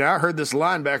 I heard this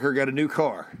linebacker got a new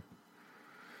car.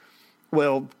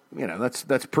 Well,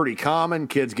 that's pretty common.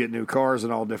 Kids get new cars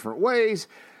in all different ways.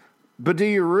 But do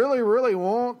you really, really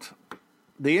want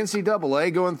the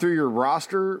NCAA going through your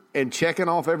roster and checking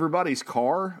off everybody's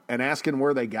car and asking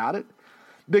where they got it?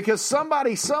 Because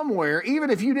somebody somewhere, even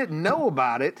if you didn't know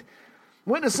about it,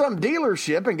 went to some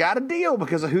dealership and got a deal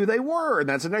because of who they were, and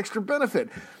that's an extra benefit.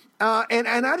 And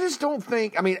I just don't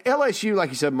think, LSU, like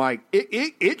you said, Mike,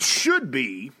 it should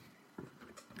be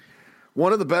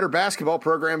one of the better basketball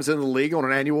programs in the league on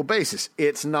an annual basis.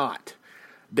 It's not.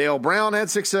 Dale Brown had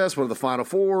success with the Final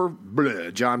Four.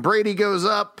 Blah. John Brady goes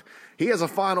up. He has a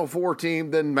Final Four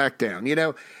team, then back down.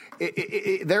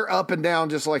 They're up and down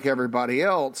just like everybody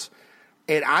else.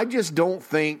 And I just don't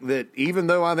think that, even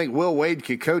though I think Will Wade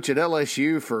could coach at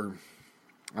LSU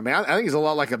I think he's a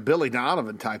lot like a Billy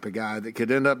Donovan type of guy that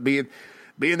could end up being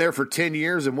there for 10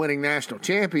 years and winning national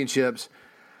championships.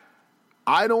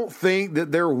 I don't think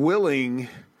that they're willing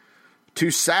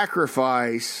to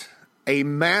sacrifice a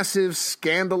massive,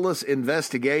 scandalous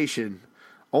investigation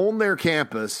on their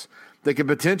campus that could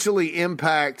potentially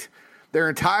impact their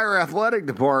entire athletic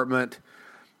department,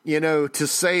 to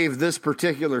save this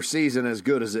particular season as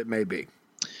good as it may be.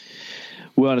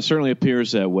 Well, it certainly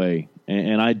appears that way.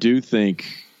 And I do think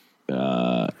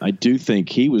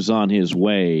he was on his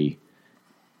way.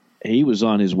 He was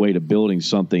on his way to building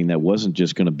something that wasn't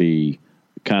just going to be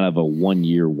kind of a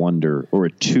 1-year wonder or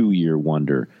a 2-year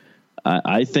wonder.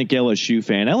 I think LSU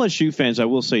fans, I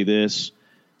will say this.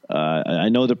 I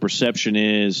know the perception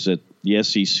is that the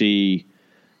SEC,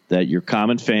 that your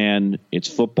common fan, it's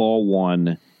football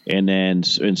 1, and then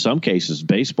in some cases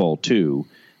baseball 2,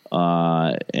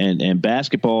 and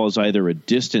basketball is either a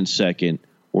distant second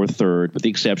or third, with the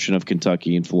exception of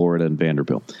Kentucky and Florida and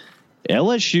Vanderbilt.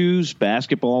 LSU's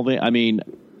basketball, this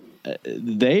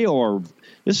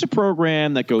is a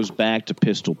program that goes back to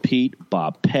Pistol Pete,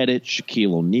 Bob Pettit,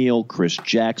 Shaquille O'Neal, Chris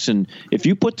Jackson. If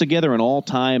you put together an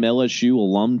all-time LSU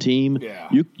alum team,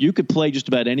 you could play just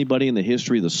about anybody in the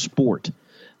history of the sport.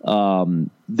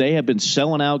 They have been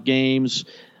selling out games.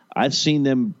 I've seen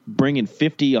them bringing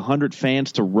 50, 100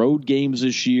 fans to road games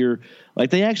this year. Like,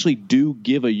 they actually do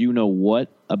give a you-know-what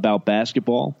about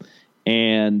basketball.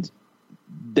 And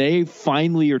they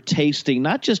finally are tasting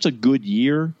not just a good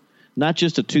year, not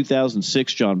just a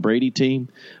 2006 John Brady team,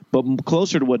 but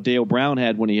closer to what Dale Brown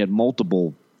had when he had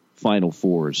multiple Final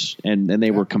Fours. And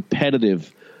they were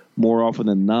competitive more often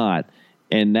than not.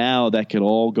 And now that could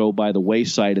all go by the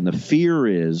wayside. And the fear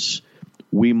is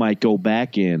we might go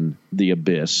back in the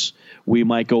abyss. We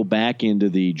might go back into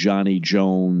the Johnny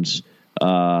Jones,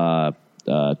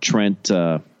 Trent,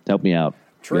 help me out.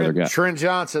 Trent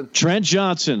Johnson. Trent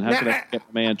Johnson. How could I get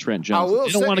the man Trent Johnson?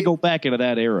 They don't want to go back into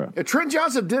that era. Trent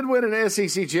Johnson did win an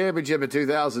SEC championship in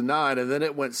 2009, and then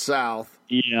it went south.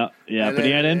 Yeah, but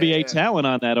he had NBA talent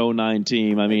on that 2009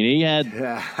 team. I mean, he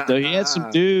had some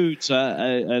dudes,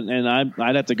 and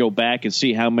I'd have to go back and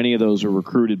see how many of those were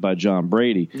recruited by John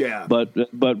Brady. Yeah. But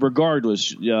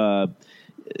regardless,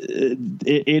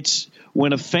 it's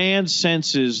when a fan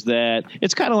senses that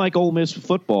it's kind of like Ole Miss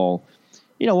football.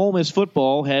 Ole Miss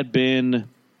football had been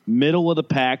middle of the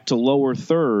pack to lower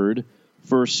third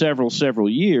for several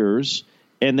years,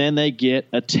 and then they get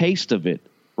a taste of it,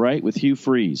 right, with Hugh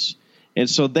Freeze. And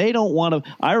so they don't want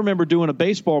to – I remember doing a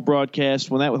baseball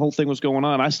broadcast when that whole thing was going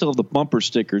on. I still have the bumper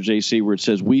sticker, JC, where it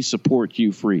says, "We support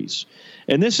Hugh Freeze."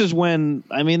 And this is when,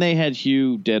 they had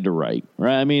Hugh dead to right,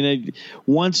 right?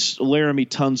 Once Laramie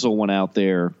Tunsil went out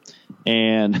there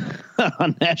and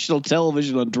on national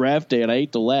television on draft day, and I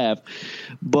hate to laugh,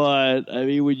 but,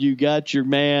 when you got your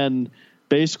man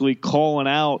basically calling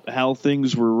out how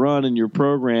things were run in your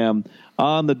program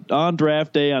on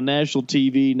draft day on national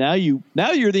TV, now you're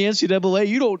the NCAA.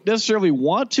 You don't necessarily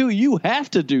want to. You have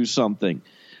to do something.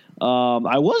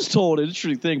 I was told an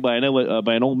interesting thing by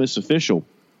an Ole Miss official.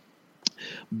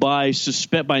 By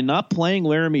not playing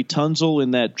Laramie Tunsil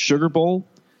in that Sugar Bowl,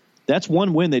 that's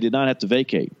one win they did not have to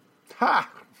vacate. Ha!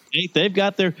 They've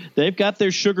got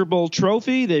their Sugar Bowl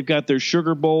trophy. They've got their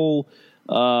Sugar Bowl.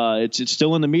 It's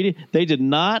still in the media. They did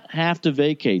not have to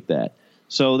vacate that.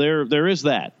 So there is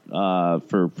that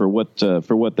for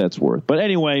what that's worth. But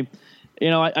anyway,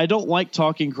 I don't like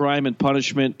talking crime and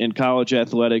punishment in college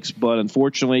athletics, but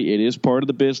unfortunately, it is part of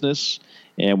the business.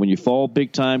 And when you fall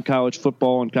big time college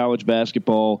football and college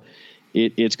basketball,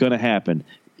 it's going to happen.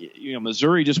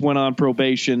 Missouri just went on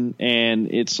probation,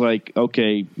 and it's like,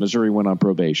 okay, Missouri went on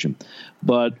probation.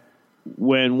 But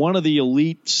when one of the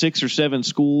elite 6 or 7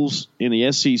 schools in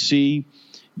the SEC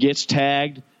gets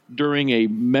tagged during a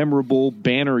memorable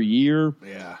banner year,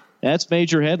 that's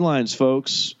major headlines,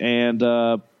 folks. And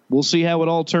we'll see how it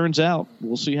all turns out.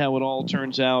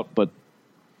 But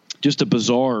just a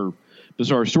bizarre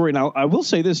story. Now, I will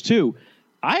say this, too.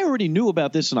 I already knew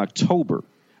about this in October.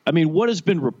 What has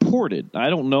been reported, I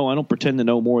don't know. I don't pretend to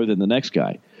know more than the next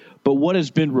guy. But what has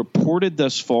been reported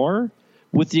thus far,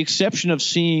 with the exception of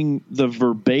seeing the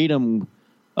verbatim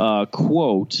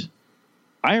quote,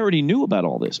 I already knew about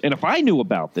all this. And if I knew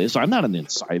about this, I'm not an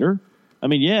insider.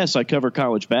 Yes, I cover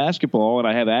college basketball, and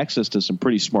I have access to some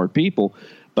pretty smart people.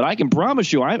 But I can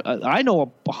promise you, I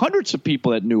know hundreds of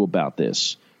people that knew about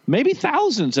this, maybe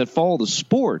thousands that follow the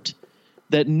sport,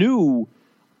 that knew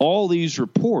all these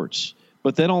reports.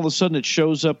 But then all of a sudden it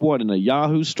shows up, in a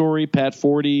Yahoo story, Pat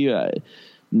Forty.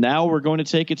 Now we're going to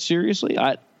take it seriously.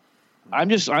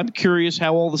 I'm curious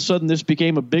how all of a sudden this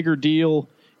became a bigger deal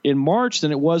in March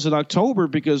than it was in October,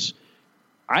 because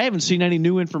I haven't seen any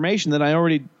new information that I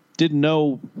already didn't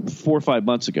know 4 or 5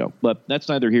 months ago. But that's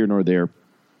neither here nor there.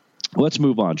 Let's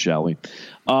move on, shall we?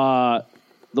 The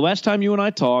last time you and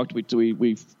I talked,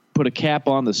 we put a cap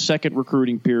on the second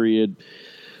recruiting period,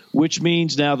 which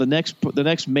means now the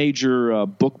next major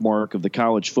bookmark of the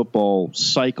college football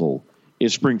cycle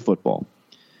is spring football.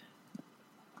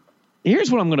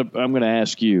 Here's what I'm gonna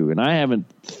ask you, and I haven't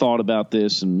thought about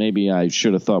this, and maybe I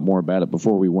should have thought more about it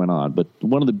before we went on. But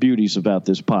one of the beauties about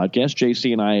this podcast,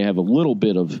 JC and I have a little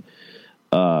bit of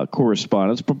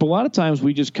correspondence, but a lot of times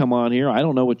we just come on here. I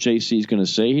don't know what JC is going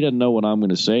to say. He doesn't know what I'm going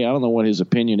to say. I don't know what his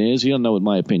opinion is. He doesn't know what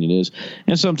my opinion is,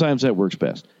 and sometimes that works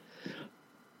best.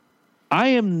 I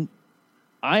am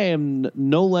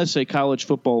no less a college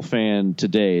football fan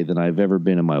today than I've ever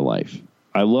been in my life.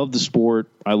 I love the sport.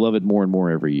 I love it more and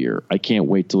more every year. I can't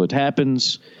wait till it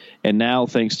happens. And now,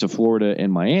 thanks to Florida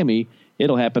and Miami,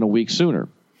 it'll happen a week sooner.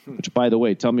 Which, by the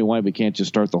way, tell me why we can't just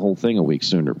start the whole thing a week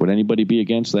sooner. Would anybody be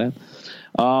against that?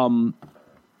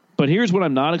 But here's what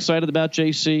I'm not excited about,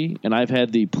 JC, and I've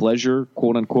had the pleasure,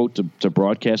 quote unquote, to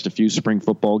broadcast a few spring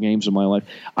football games in my life.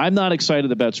 I'm not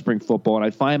excited about spring football, and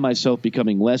I find myself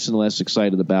becoming less and less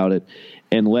excited about it,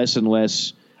 and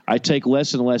less, I take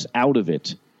less and less out of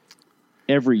it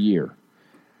every year.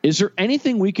 Is there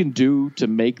anything we can do to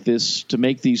make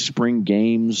these spring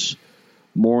games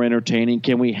more entertaining?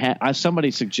 Can we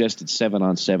somebody suggested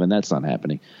 7-on-7. That's not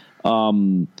happening.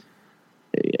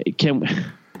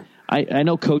 I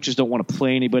know coaches don't want to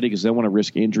play anybody because they don't want to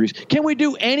risk injuries. Can we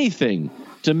do anything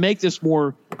to make this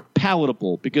more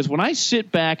palatable? Because when I sit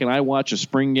back and I watch a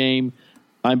spring game,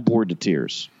 I'm bored to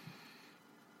tears.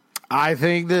 I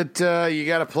think that you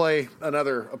got to play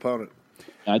another opponent.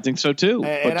 I think so too.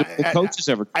 But do coaches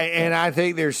ever? And I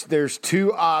think there's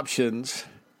two options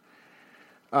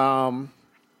that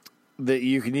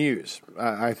you can use.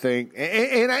 I think,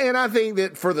 and I think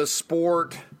that for the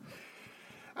sport.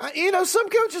 Some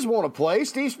coaches want to play.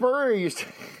 Steve Spurrier used to,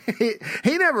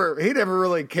 he never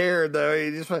really cared though. He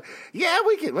just went,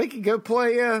 we could go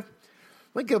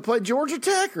play Georgia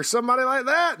Tech or somebody like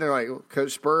that. And they're like, well,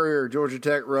 Coach Spurrier, Georgia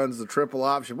Tech runs the triple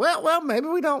option. Well, maybe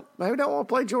we don't want to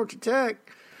play Georgia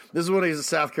Tech. This is when he's in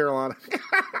South Carolina.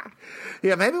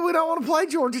 Yeah, maybe we don't want to play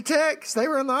Georgia Tech because they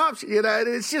run the option.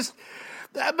 It's just.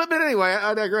 But anyway,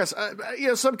 I digress.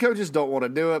 Some coaches don't want to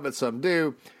do it, but some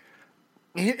do.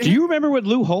 Do you remember what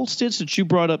Lou Holtz did since you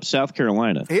brought up South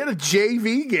Carolina? He had a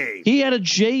JV game. He had a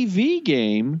JV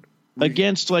game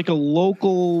against like a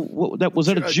local, was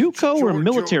that a JUCO or a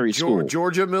military school?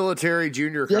 Georgia Military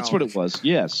Junior College. That's what it was.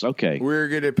 Yes. Okay. We're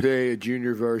going to play a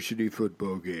junior varsity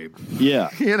football game. Yeah.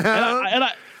 And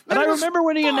I remember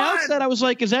when he announced that, I was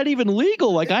like, is that even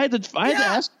legal? Like I had to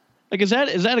ask, like, is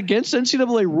that against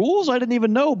NCAA rules? I didn't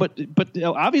even know, but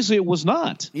obviously it was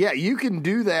not. Yeah, you can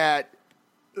do that.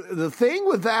 The thing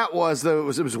with that was, though,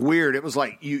 it was weird. It was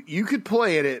like you could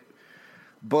play in it,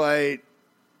 but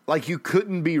like you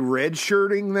couldn't be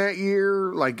redshirting that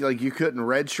year. Like you couldn't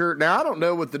redshirt. Now I don't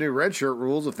know what the new redshirt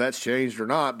rules, if that's changed or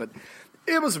not, but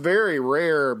it was very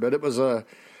rare. But it was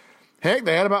heck,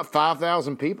 they had about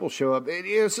 5,000 people show up.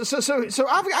 So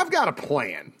I've got a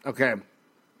plan. Okay,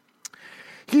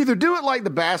 you either do it like the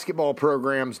basketball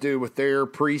programs do with their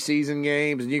preseason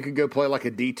games, and you could go play like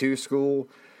a D2 school.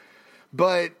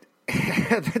 But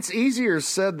that's easier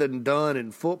said than done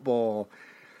in football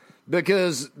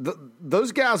because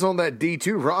those guys on that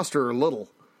D2 roster are little.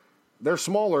 They're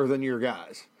smaller than your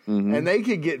guys. Mm-hmm. And they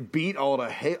could get beat all to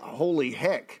holy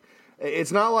heck.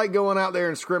 It's not like going out there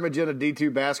and scrimmaging a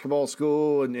D2 basketball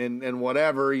school and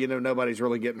whatever. Nobody's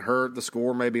really getting hurt. The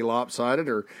score may be lopsided,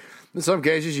 or in some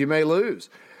cases you may lose.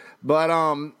 But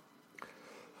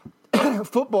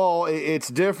football, it's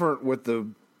different with the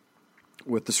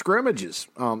scrimmages.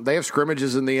 They have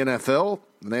scrimmages in the NFL,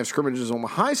 and they have scrimmages on the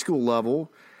high school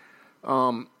level.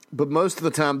 But most of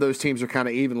the time, those teams are kind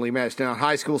of evenly matched. Now, in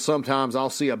high school, sometimes I'll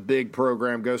see a big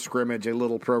program go scrimmage, a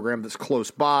little program that's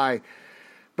close by,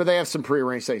 but they have some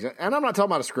prearranged things. And I'm not talking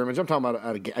about a scrimmage. I'm talking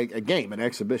about a game, an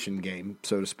exhibition game,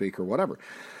 so to speak, or whatever.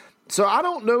 So I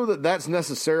don't know that that's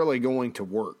necessarily going to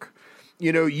work.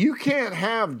 You can't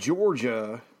have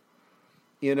Georgia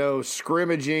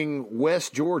scrimmaging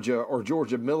West Georgia or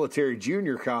Georgia Military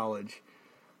Junior College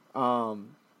in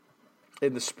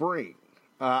the spring.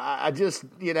 I just,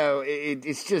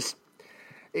 it's just,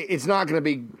 it's not going to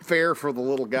be fair for the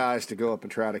little guys to go up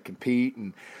and try to compete.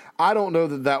 And I don't know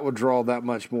that would draw that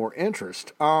much more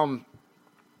interest.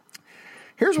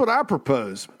 Here's what I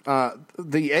propose. The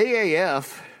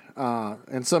AAF,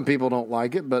 and some people don't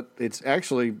like it, but it's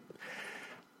actually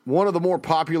one of the more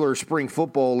popular spring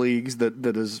football leagues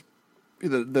that has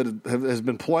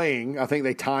been playing. I think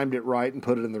they timed it right and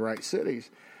put it in the right cities.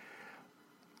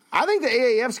 I think the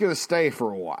AAF is going to stay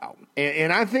for a while,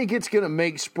 and I think it's going to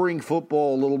make spring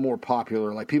football a little more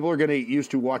popular. Like, people are going to get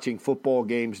used to watching football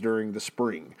games during the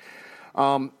spring,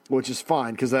 which is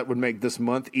fine because that would make this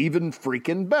month even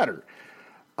freaking better.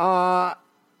 All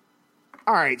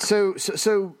right, so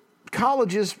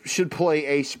colleges should play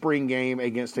a spring game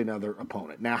against another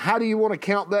opponent. Now, how do you want to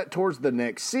count that towards the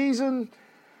next season?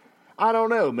 I don't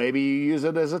know. Maybe you use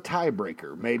it as a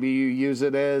tiebreaker. Maybe you use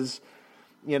it as,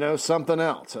 something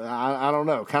else. I don't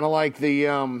know. Kind of like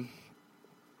the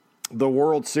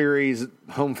World Series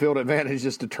home field advantage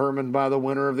is determined by the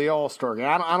winner of the All-Star game.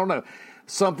 I don't know.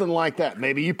 Something like that.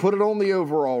 Maybe you put it on the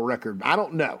overall record. I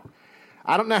don't know.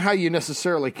 I don't know how you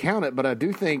necessarily count it, but I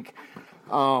do think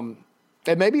and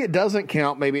maybe it doesn't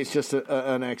count. Maybe it's just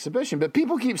an exhibition. But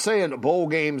people keep saying bowl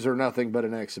games are nothing but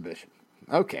an exhibition.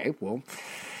 Okay, well,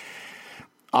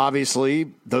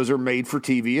 obviously, those are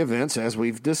made-for-TV events, as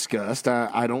we've discussed.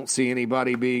 I don't see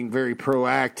anybody being very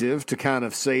proactive to kind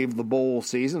of save the bowl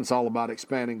season. It's all about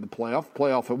expanding the playoff.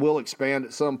 Playoff will expand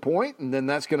at some point, and then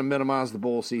that's going to minimize the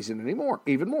bowl season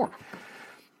even more.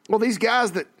 Well, these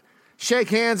guys that shake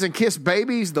hands and kiss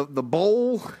babies, the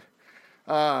bowl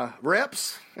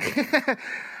reps,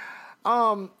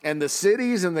 and the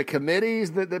cities and the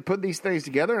committees that put these things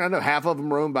together, and I know half of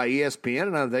them are owned by ESPN,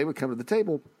 and I know they would come to the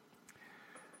table.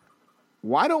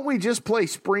 Why don't we just play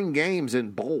spring games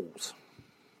in bowls?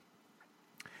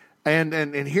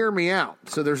 And hear me out.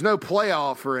 So there's no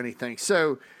playoff or anything.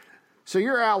 So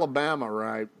you're Alabama,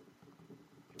 right?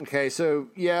 Okay, so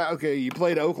you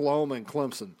played Oklahoma and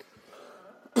Clemson.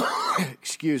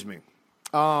 Excuse me.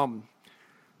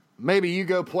 Maybe you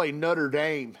go play Notre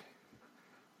Dame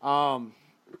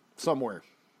somewhere.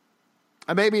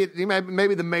 And maybe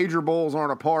the major bowls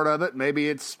aren't a part of it. Maybe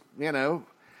it's,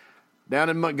 down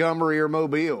in Montgomery or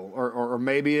Mobile, or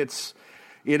maybe it's,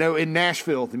 in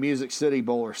Nashville at the Music City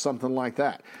Bowl or something like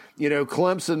that.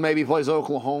 Clemson maybe plays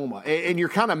Oklahoma. And you're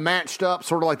kind of matched up,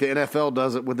 sort of like the NFL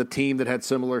does it with a team that had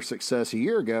similar success a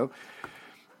year ago.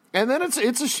 And then it's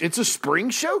a spring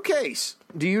showcase.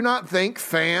 Do you not think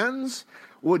fans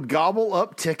would gobble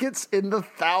up tickets in the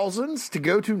thousands to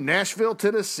go to Nashville,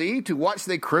 Tennessee to watch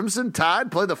the Crimson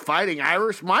Tide play the Fighting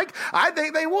Irish, Mike? I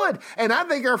think they would. And I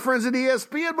think our friends at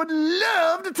ESPN would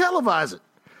love to televise it.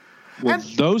 Well,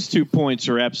 those 2 points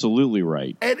are absolutely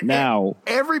right. And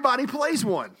everybody plays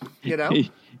one,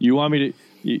 You want me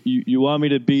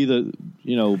to be the,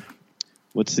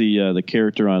 what's the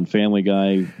character on Family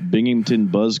Guy? Binghamton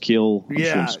Buzzkill?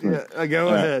 Go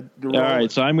ahead. All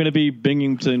right, so I'm going to be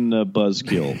Binghamton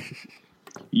Buzzkill.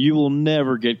 You will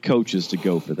never get coaches to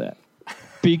go for that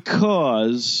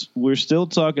because we're still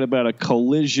talking about a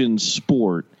collision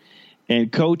sport, and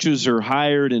coaches are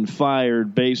hired and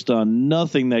fired based on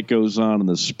nothing that goes on in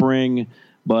the spring,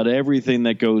 but everything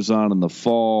that goes on in the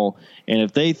fall. And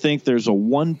if they think there's a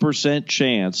 1%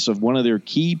 chance of one of their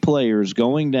key players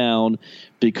going down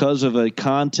because of a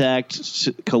contact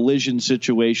collision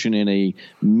situation in a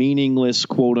meaningless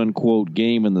quote-unquote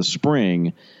game in the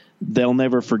spring, they'll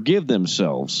never forgive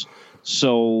themselves.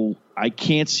 So I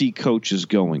can't see coaches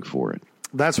going for it.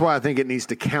 That's why I think it needs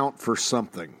to count for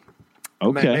something.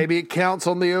 Okay. Maybe it counts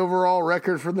on the overall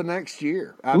record for the next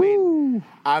year. But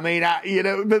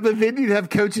then you'd have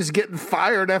coaches getting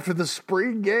fired after the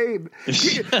spring game.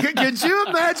 Could you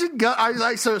imagine?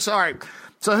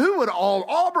 So who would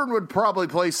Auburn would probably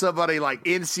play somebody like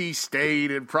NC State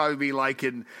and probably be like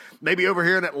maybe over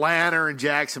here in Atlanta or in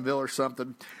Jacksonville or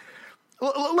something.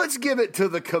 Let's give it to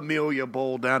the Camellia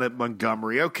Bowl down at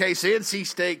Montgomery. Okay, so NC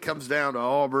State comes down to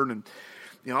Auburn, and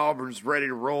Auburn's ready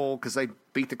to roll because they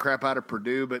beat the crap out of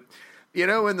Purdue. But,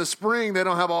 in the spring, they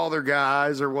don't have all their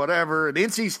guys or whatever, and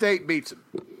NC State beats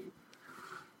them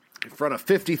in front of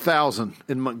 50,000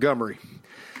 in Montgomery.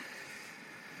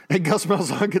 And Gus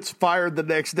Malzahn gets fired the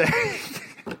next day.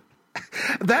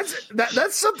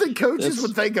 That's something coaches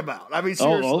would think about. I mean,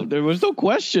 seriously. There was no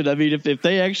question. I mean,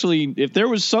 if there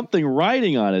was something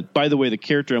writing on it. By the way, the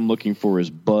character I'm looking for is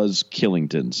Buzz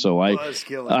Killington. So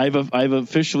I've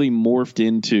officially morphed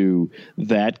into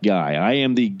that guy. I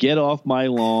am the get off my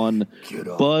lawn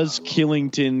Buzz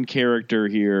Killington character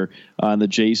here on the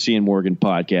JC and Morgan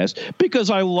podcast because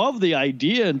I love the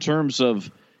idea in terms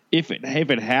of if it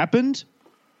happened.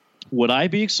 Would I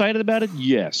be excited about it?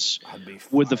 Yes.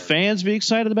 Would the fans be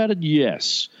excited about it?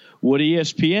 Yes. Would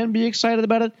ESPN be excited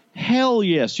about it? Hell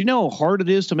yes. You know how hard it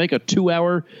is to make a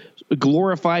 2-hour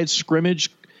glorified scrimmage,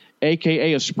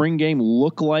 a.k.a. a spring game,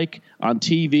 look like on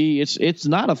TV? It's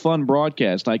not a fun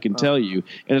broadcast, I can tell you.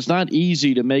 And it's not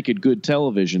easy to make it good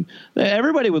television.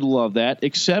 Everybody would love that,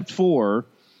 except for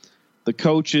the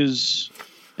coaches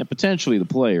and potentially the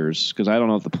players, because I don't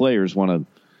know if the players want to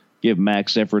give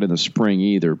max effort in the spring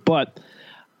either. But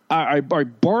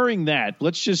barring that,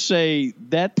 let's just say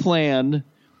that plan,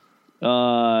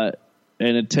 and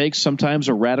it takes sometimes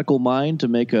a radical mind to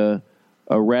make a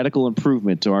radical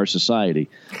improvement to our society.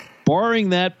 Barring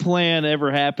that plan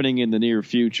ever happening in the near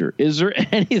future, is there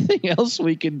anything else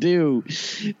we can do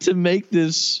to make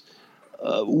this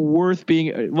worth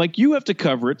being? Like, you have to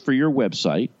cover it for your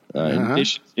website.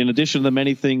 In addition to the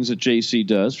many things that JC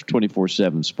does for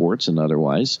 24/7 Sports and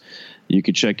otherwise, you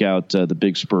can check out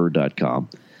thebigspur.com.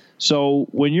 So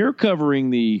when you're covering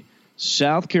the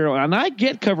South Carolina, and I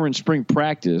get covering spring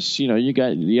practice,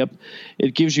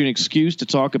 it gives you an excuse to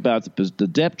talk about the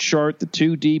depth chart, the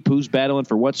 2 deep, who's battling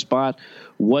for what spot,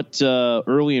 what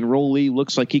early enrollee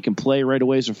looks like he can play right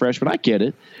away as a freshman. I get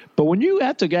it. But when you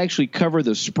have to actually cover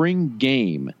the spring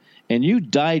game and you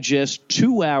digest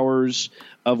 2 hours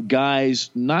of guys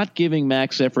not giving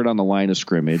max effort on the line of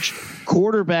scrimmage,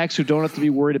 quarterbacks who don't have to be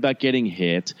worried about getting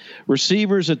hit,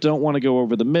 receivers that don't want to go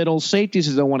over the middle, safeties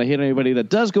that don't want to hit anybody that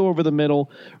does go over the middle,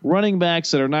 running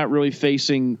backs that are not really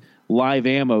facing live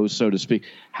ammo, so to speak.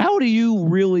 How do you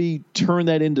really turn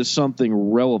that into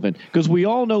something relevant? Because we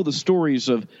all know the stories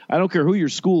of, I don't care who your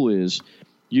school is,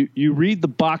 you read the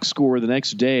box score the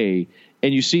next day,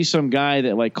 and you see some guy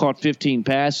that like caught 15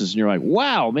 passes, and you're like,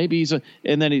 wow, maybe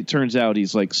and then it turns out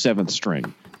he's like 7th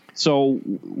string. So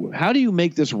how do you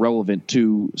make this relevant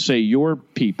to, say, your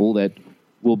people that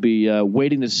will be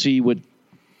waiting to see what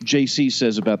JC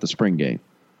says about the spring game?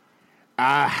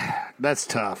 That's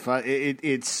tough.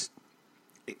 It's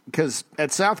because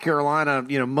at South Carolina,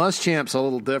 Muschamp's a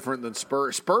little different than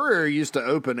Spurrier. Spurrier used to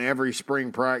open every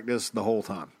spring practice the whole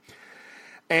time.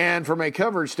 And from a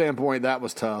coverage standpoint, that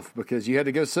was tough because you had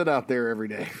to go sit out there every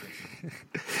day.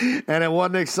 And it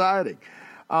wasn't exciting.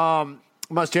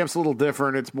 Muschamp's a little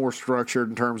different. It's more structured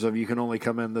in terms of you can only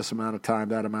come in this amount of time,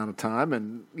 that amount of time.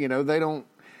 And, they don't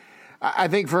 – I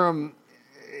think from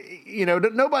 –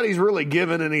 nobody's really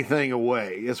given anything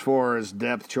away as far as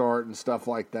depth chart and stuff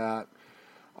like that.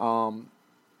 And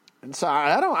so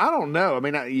I don't know. I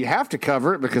mean, you have to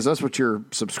cover it because that's what your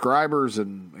subscribers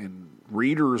and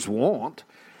readers want.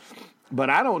 But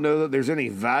I don't know that there's any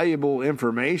valuable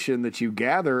information that you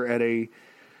gather at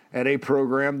a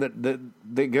program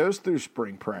that goes through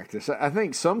spring practice. I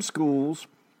think some schools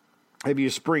have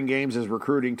used spring games as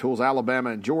recruiting tools,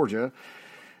 Alabama and Georgia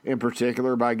in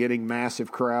particular, by getting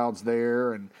massive crowds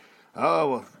there. And,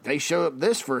 they show up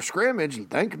this for a scrimmage.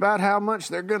 Think about how much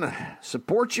they're going to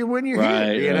support you when you're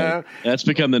here, you know? That's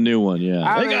become the new one,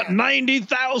 yeah. They got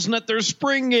 90,000 at their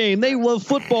spring game. They love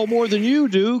football more than you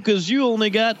do because you only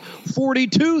got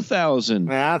 42,000.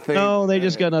 No, they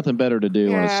just got nothing better to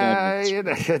do on a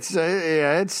Saturday.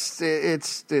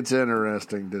 It's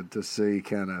interesting to see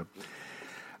kind of.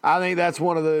 I think that's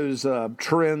one of those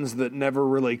trends that never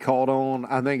really caught on.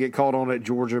 I think it caught on at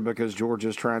Georgia because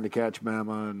Georgia's trying to catch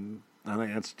Bama, and I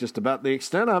think that's just about the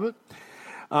extent of it.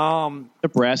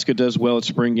 Nebraska does well at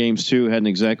spring games, too. Hadn't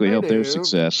exactly helped their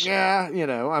success. Yeah,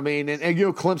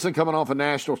 Clemson coming off a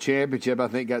national championship, I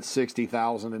think got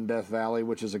 60,000 in Death Valley,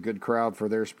 which is a good crowd for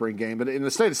their spring game. But in the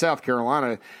state of South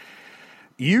Carolina,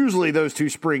 usually those two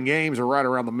spring games are right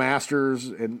around the Masters,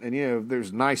 and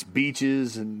there's nice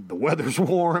beaches and the weather's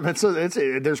warm, and so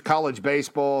there's college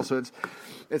baseball, so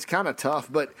it's kind of tough.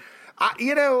 But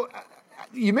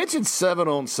you mentioned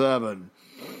 7-on-7,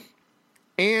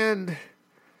 and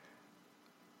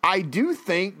I do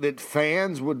think that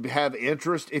fans would have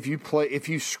interest if you did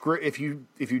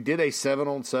a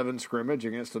 7-on-7 scrimmage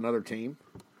against another team,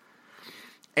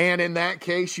 and in that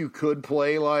case you could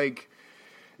play like.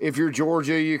 If you're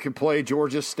Georgia, you can play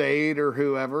Georgia State or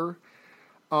whoever.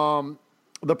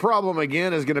 The problem,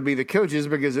 again, is going to be the coaches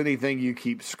because anything you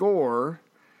keep score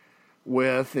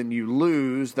with and you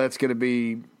lose, that's going to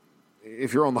be,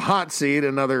 if you're on the hot seat,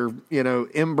 another,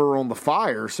 ember on the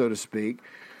fire, so to speak.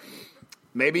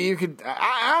 Maybe you could,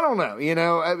 I don't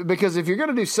know, because if you're going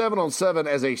to do 7-on-7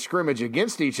 as a scrimmage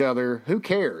against each other, who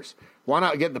cares? Why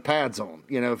not get the pads on,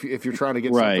 if you're trying to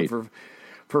get something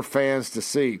for fans to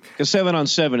see. Because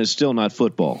 7-on-7 is still not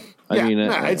football. I mean,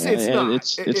 it's not.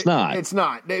 It's not. It's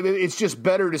not. It's just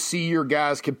better to see your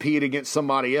guys compete against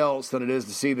somebody else than it is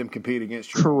to see them compete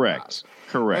against your guys.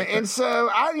 Correct. And so,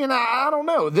 I don't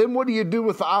know. Then what do you do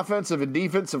with the offensive and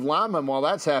defensive linemen while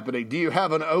that's happening? Do you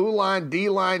have an O-line,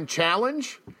 D-line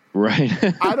challenge? Right.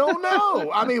 I don't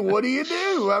know. I mean, what do you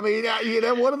do? I mean,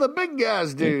 what do the big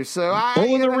guys do? So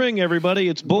bull in the ring, everybody.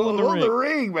 It's bull in the ring. Bull in the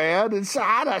ring, man. And so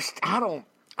I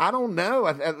don't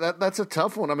know. That's a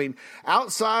tough one. I mean,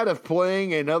 outside of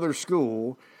playing another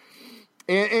school,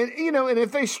 and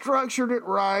if they structured it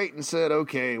right and said,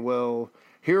 okay, well,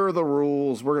 here are the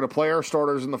rules. We're going to play our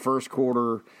starters in the first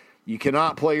quarter. You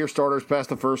cannot play your starters past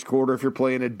the first quarter if you're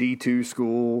playing a D2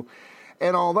 school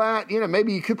and all that.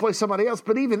 Maybe you could play somebody else.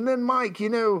 But even then, Mike,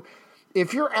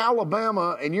 if you're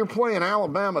Alabama and you're playing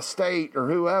Alabama State or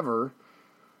whoever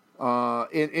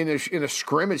in a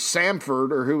scrimmage,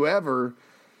 Samford or whoever,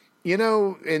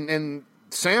 and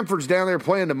Samford's down there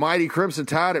playing the mighty Crimson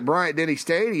Tide at Bryant-Denny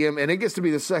Stadium, and it gets to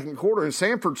be the second quarter, and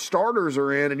Samford's starters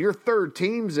are in, and your third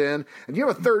team's in, and you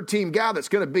have a third-team guy that's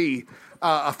going to be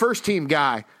a first-team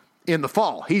guy in the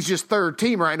fall. He's just third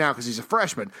team right now because he's a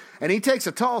freshman. And he takes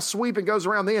a tall sweep and goes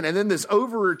around the end, and then this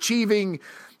overachieving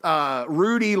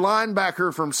Rudy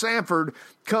linebacker from Samford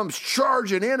comes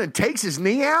charging in and takes his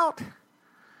knee out.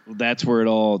 That's where it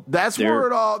all.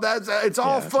 It's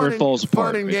all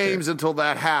fun and games until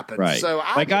that happens. Right. So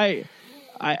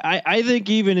I think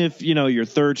even if your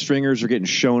third stringers are getting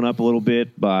shown up a little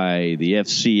bit by the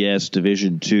FCS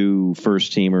Division II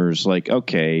first teamers, like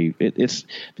okay,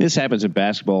 this happens in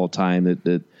basketball all the time.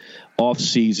 That off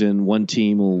season, one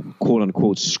team will quote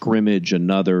unquote scrimmage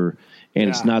another, and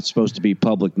it's not supposed to be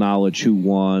public knowledge who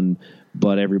won.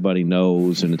 But everybody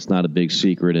knows, and it's not a big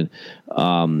secret,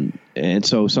 and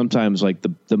so sometimes like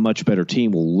the much better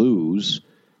team will lose,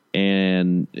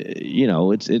 and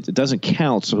it doesn't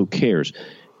count, so who cares?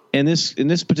 And in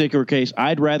this particular case,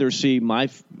 I'd rather see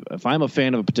if I'm a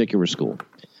fan of a particular school,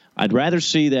 I'd rather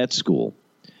see that school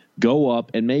go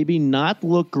up and maybe not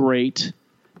look great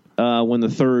when the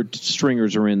third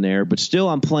stringers are in there, but still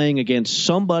I'm playing against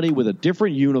somebody with a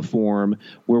different uniform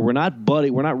where we're not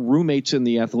roommates in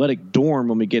the athletic dorm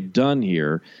when we get done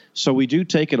here. So we do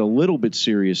take it a little bit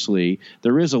seriously.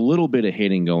 There is a little bit of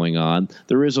hitting going on.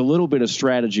 There is a little bit of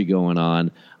strategy going on.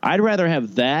 I'd rather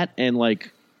have that and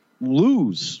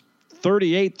lose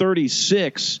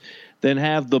 38-36 than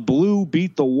have the blue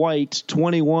beat the white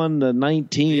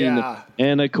 21-19,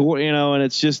 and and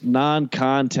it's just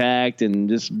non-contact and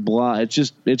just blah.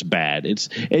 It's bad. It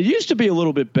used to be a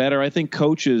little bit better. I think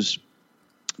coaches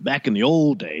back in the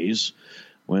old days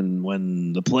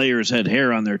when the players had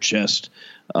hair on their chest,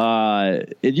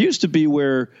 it used to be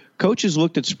where coaches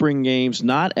looked at spring games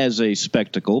not as a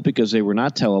spectacle because they were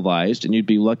not televised, and you'd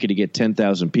be lucky to get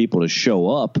 10,000 people to show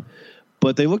up,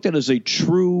 but they looked at it as a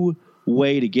true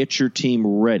way to get your team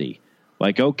ready.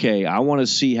 Like, okay, I want to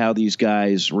see how these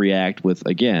guys react with,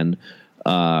 again,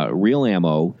 real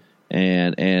ammo,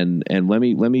 and let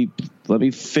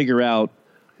me figure out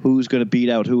who's going to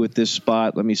beat out who at this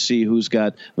spot. Let me see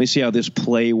how this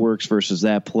play works versus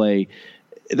that play.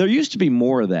 There used to be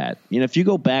more of that. If you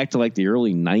go back to the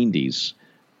early 90s,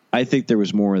 I think there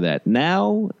was more of that.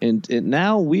 Now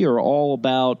now we are all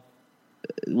about,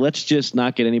 let's just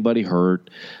not get anybody hurt.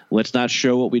 Let's not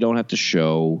show what we don't have to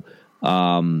show.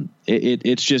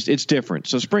 It's different.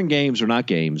 So spring games are not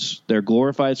games. They're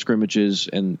glorified scrimmages,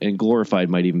 and glorified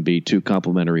might even be too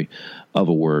complimentary of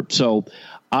a word. So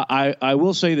I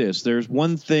will say this. There's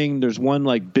one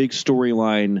big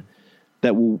storyline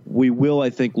that we will, I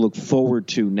think, look forward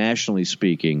to nationally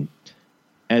speaking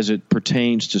as it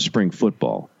pertains to spring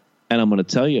football. And I'm going to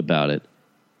tell you about it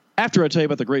after I tell you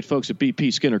about the great folks at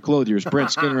BP Skinner Clothiers.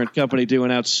 Brent Skinner and company do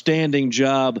an outstanding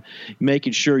job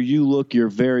making sure you look your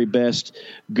very best.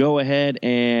 Go ahead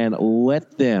and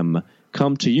let them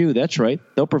come to you. That's right.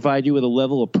 They'll provide you with a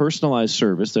level of personalized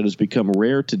service that has become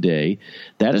rare today.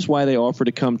 That is why they offer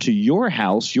to come to your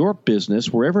house, your business,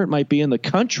 wherever it might be in the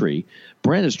country.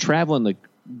 Brent is traveling the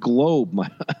globe.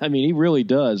 I mean, he really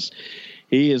does.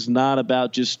 He is not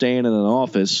about just staying in an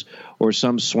office or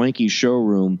some swanky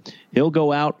showroom. He'll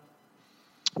go out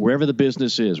wherever the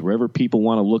business is, wherever people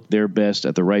want to look their best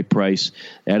at the right price.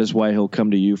 That is why he'll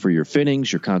come to you for your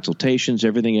fittings, your consultations,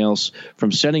 everything else.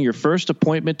 From setting your first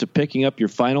appointment to picking up your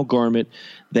final garment,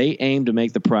 they aim to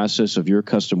make the process of your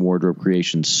custom wardrobe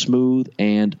creation smooth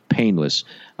and painless.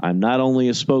 I'm not only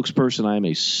a spokesperson, I am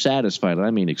a satisfied,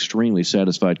 I mean extremely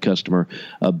satisfied customer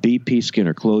of BP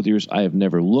Skinner Clothiers. I have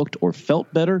never looked or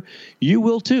felt better. You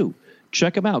will too.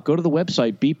 check them out. Go to the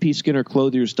website,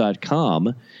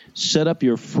 bpskinnerclothiers.com. Set up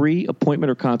your free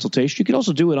appointment or consultation. You can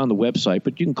also do it on the website,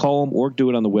 but you can call them or do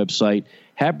it on the website.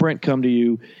 Have Brent come to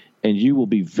you, and you will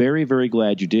be very, very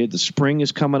glad you did. The spring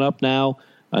is coming up now.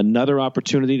 Another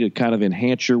opportunity to kind of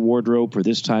enhance your wardrobe for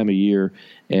this time of year,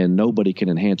 and nobody can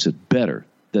enhance it better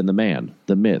than the man,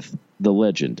 the myth, the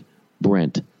legend,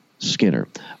 Brent Skinner.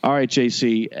 All right,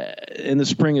 JC, in the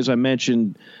spring, as I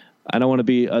mentioned, I don't want to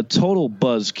be a total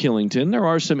Buzz Killington. There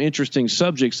are some interesting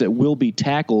subjects that will be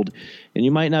tackled, and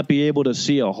you might not be able to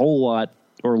see a whole lot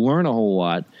or learn a whole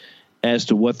lot as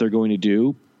to what they're going to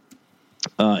do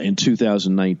in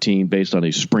 2019 based on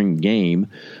a spring game.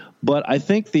 But I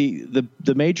think the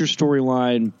major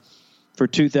storyline for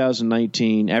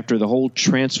 2019, after the whole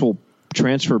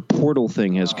transfer portal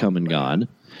thing has come and gone,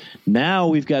 now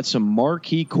we've got some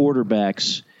marquee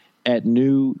quarterbacks at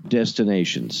new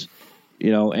destinations.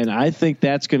 And I think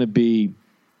that's going to be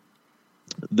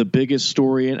the biggest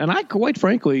story. And I, quite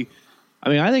frankly,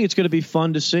 I think it's going to be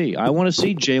fun to see. I want to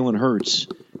see Jalen Hurts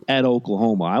at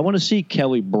Oklahoma. I want to see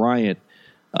Kelly Bryant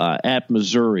at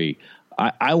Missouri.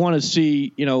 I want to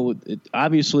see,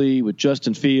 obviously with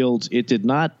Justin Fields, it did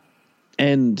not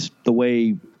end the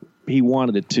way he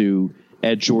wanted it to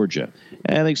at Georgia.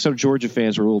 And I think some Georgia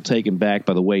fans were a little taken back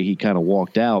by the way he kind of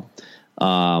walked out.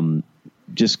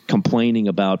 Just complaining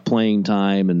about playing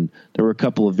time, and there were a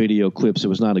couple of video clips. It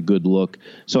was not a good look.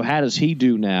 So how does he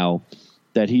do now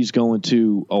that he's going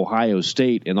to Ohio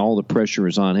State and all the pressure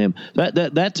is on him?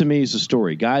 That to me is the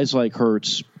story. Guys like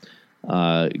Hurts,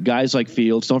 guys like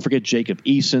Fields. Don't forget Jacob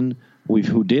Eason,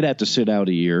 who did have to sit out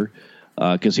a year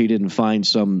because he didn't find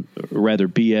some rather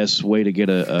BS way to get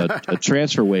a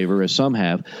transfer waiver, as some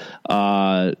have.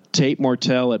 Tate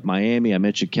Martell at Miami. I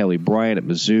mentioned Kelly Bryant at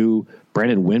Mizzou.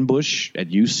 Brandon Wimbush at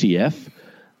UCF,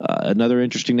 another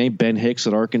interesting name, Ben Hicks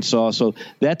at Arkansas. So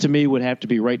that, to me, would have to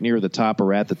be right near the top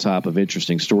or at the top of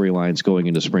interesting storylines going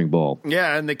into spring ball.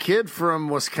 Yeah, and the kid from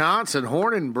Wisconsin,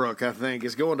 Hornibrook, I think,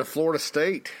 is going to Florida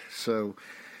State. So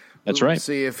that's right.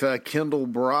 See if Kendall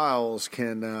Briles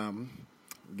can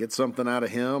get something out of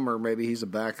him, or maybe he's a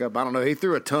backup. I don't know. He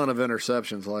threw a ton of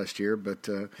interceptions last year, but,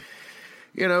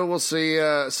 we'll see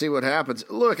what happens.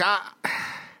 Look,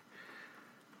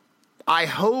 I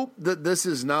hope that this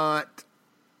is not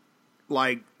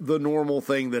like the normal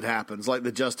thing that happens, like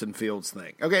the Justin Fields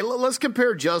thing. Okay, let's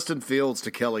compare Justin Fields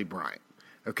to Kelly Bryant,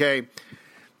 okay?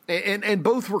 And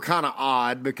both were kind of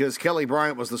odd because Kelly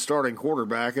Bryant was the starting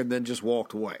quarterback and then just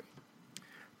walked away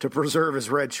to preserve his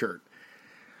red shirt.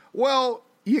 Well,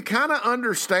 you kind of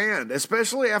understand,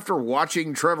 especially after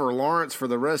watching Trevor Lawrence for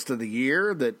the rest of the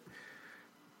year, that,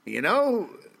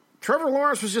 Trevor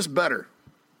Lawrence was just better.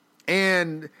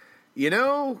 And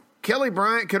Kelly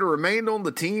Bryant could have remained on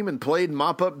the team and played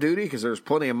mop-up duty because there's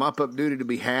plenty of mop-up duty to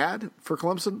be had for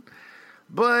Clemson.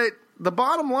 But the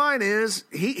bottom line is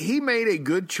he made a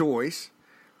good choice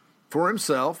for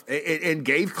himself and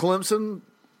gave Clemson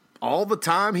all the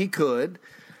time he could.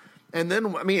 And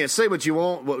then, say what you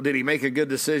want. Well, did he make a good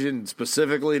decision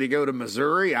specifically to go to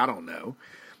Missouri? I don't know.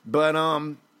 But,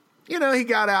 he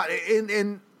got out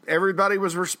and everybody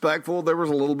was respectful. There was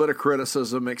a little bit of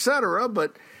criticism, et cetera.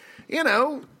 But,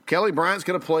 Kelly Bryant's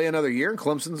going to play another year, and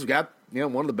Clemson's got,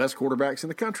 one of the best quarterbacks in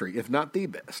the country, if not the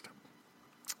best.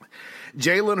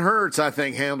 Jalen Hurts, I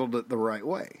think, handled it the right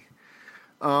way.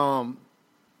 And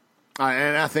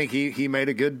I think he made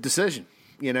a good decision.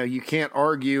 You can't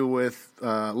argue with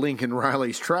Lincoln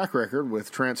Riley's track record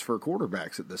with transfer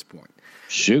quarterbacks at this point.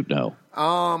 Shoot, no.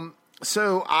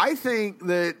 So I think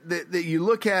that you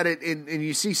look at it and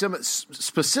you see some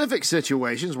specific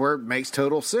situations where it makes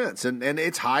total sense, and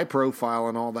it's high profile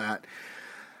and all that.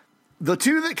 The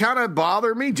two that kind of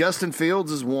bother me, Justin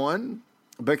Fields is one,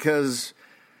 because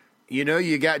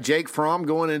you got Jake Fromm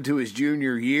going into his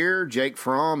junior year. Jake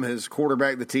Fromm has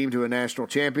quarterbacked the team to a national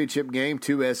championship game,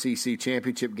 2 SEC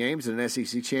championship games, and an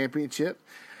SEC championship.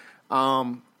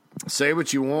 Say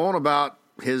what you want about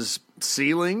his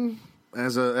ceiling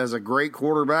as a great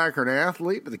quarterback or an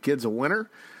athlete, but the kid's a winner.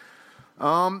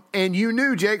 And you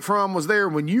knew Jake Fromm was there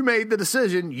when you made the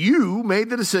decision. You made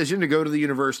the decision to go to the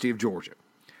University of Georgia.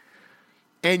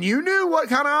 And you knew what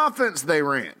kind of offense they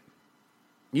ran.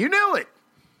 You knew it.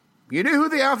 You knew who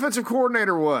the offensive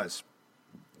coordinator was.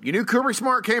 You knew Kirby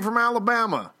Smart came from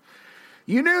Alabama.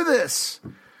 You knew this.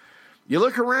 You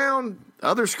look around,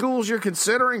 other schools you're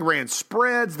considering ran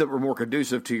spreads that were more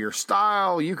conducive to your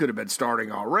style. You could have been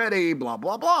starting already, blah,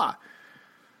 blah, blah.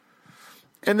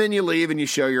 And then you leave and you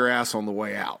show your ass on the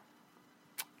way out.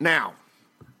 Now,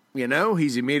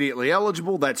 he's immediately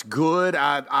eligible. That's good.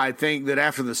 I think that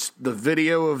after the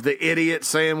video of the idiot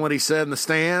saying what he said in the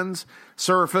stands,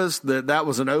 surfaced that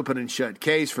was an open and shut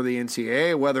case for the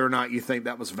NCAA. Whether or not you think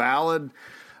that was valid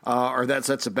or that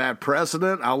sets a bad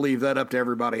precedent, I'll leave that up to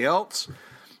everybody else.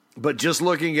 But just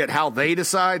looking at how they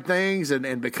decide things,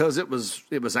 and because it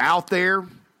was out there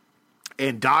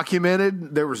and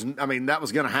documented, that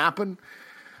was going to happen.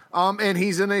 And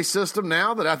he's in a system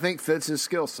now that I think fits his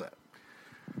skill set.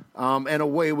 And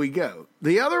away we go.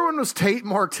 The other one was Tate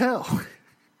Martell.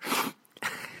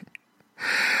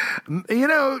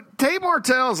 Tate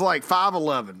Martell is like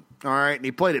 5'11", all right, and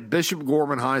he played at Bishop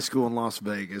Gorman High School in Las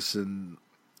Vegas, and,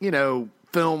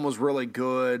 film was really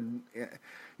good,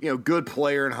 good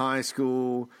player in high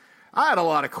school. I had a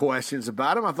lot of questions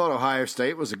about him. I thought Ohio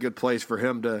State was a good place for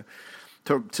him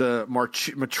to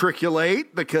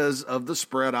matriculate because of the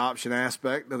spread option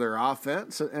aspect of their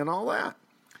offense and all that.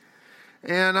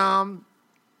 And,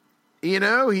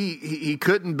 he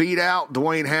couldn't beat out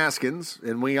Dwayne Haskins,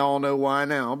 and we all know why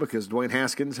now, because Dwayne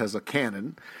Haskins has a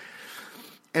cannon.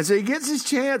 And so he gets his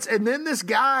chance, and then this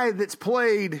guy that's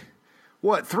played,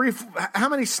 how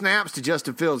many snaps did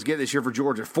Justin Fields get this year for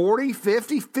Georgia? 40,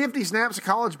 50 snaps of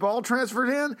college ball transferred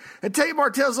in? And Tate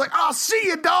Martell's like, "I'll see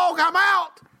you, dog, I'm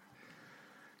out."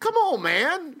 Come on,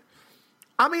 man.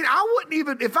 I mean, I wouldn't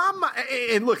even,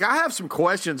 and look, I have some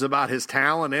questions about his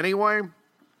talent anyway,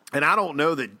 and I don't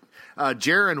know that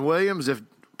Jarren Williams,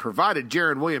 provided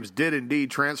Jarren Williams did indeed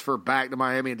transfer back to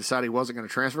Miami and decide he wasn't going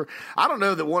to transfer, I don't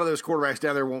know that one of those quarterbacks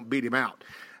down there won't beat him out.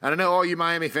 And I know all you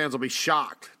Miami fans will be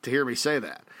shocked to hear me say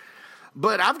that.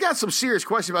 But I've got some serious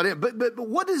questions about him. But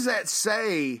what does that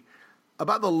say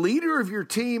about the leader of your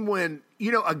team when,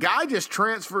 a guy just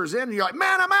transfers in and you're like,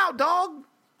 "Man, I'm out, dog.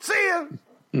 See ya.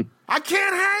 I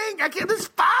can't hang. This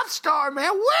 5-star,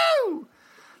 man. Woo!"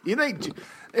 You think,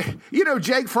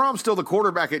 Jake Fromm's still the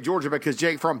quarterback at Georgia because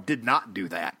Jake Fromm did not do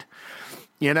that.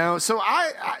 So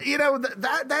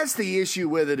that's the issue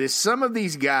with it, is some of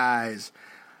these guys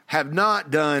have not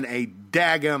done a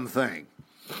daggum thing.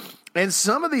 And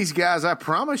some of these guys, I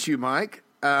promise you, Mike,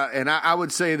 and I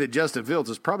would say that Justin Fields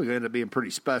is probably going to end up being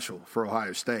pretty special for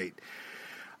Ohio State.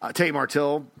 Tate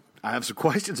Martell, I have some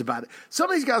questions about it. Some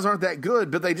of these guys aren't that good,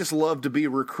 but they just love to be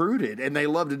recruited, and they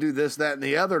love to do this, that, and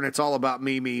the other, and it's all about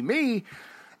me, me, me.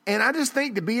 And I just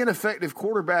think to be an effective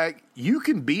quarterback, you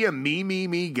can be a me, me,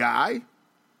 me guy,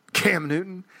 Cam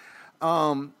Newton,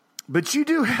 but you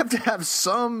do have to have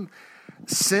some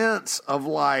sense of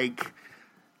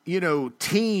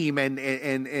team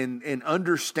and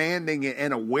understanding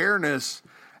and awareness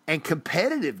and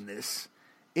competitiveness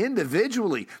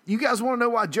individually. You guys want to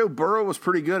know why Joe Burrow was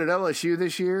pretty good at LSU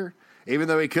this year, even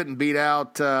though he couldn't beat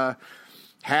out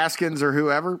Haskins or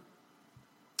whoever?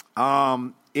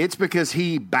 It's because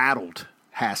he battled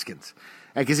Haskins,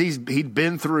 and because he'd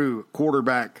been through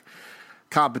quarterback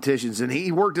competitions, and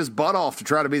he worked his butt off to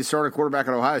try to be the starting quarterback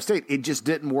at Ohio State. It just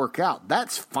didn't work out.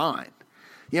 That's fine.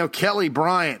 Kelly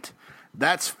Bryant,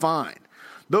 that's fine.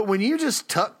 But when you just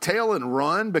tuck tail and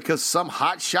run because some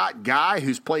hotshot guy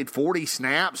who's played 40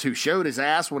 snaps, who showed his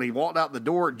ass when he walked out the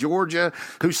door at Georgia,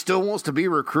 who still wants to be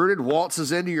recruited,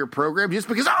 waltzes into your program just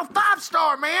because,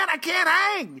 5-star, man, I can't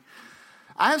hang.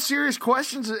 I have serious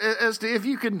questions as to if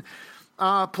you can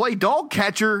play dog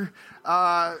catcher,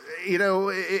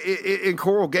 in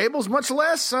Coral Gables, much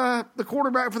less the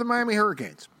quarterback for the Miami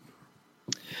Hurricanes.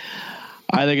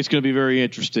 I think it's going to be very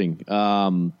interesting.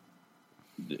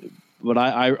 But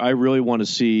I really want to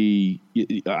see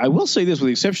 – I will say this, with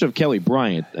the exception of Kelly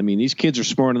Bryant. I mean, these kids are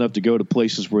smart enough to go to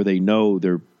places where they know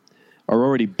are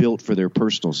already built for their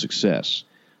personal success.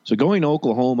 So going to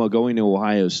Oklahoma, going to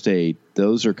Ohio State,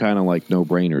 those are kind of like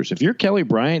no-brainers. If you're Kelly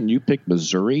Bryant and you pick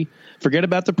Missouri, forget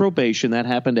about the probation. That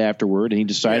happened afterward, and he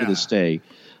decided to stay.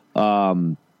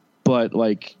 But,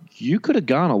 you could have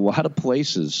gone a lot of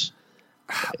places.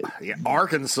 Yeah,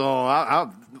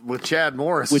 Arkansas with Chad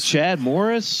Morris. With Chad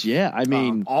Morris, yeah. I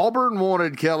mean, Auburn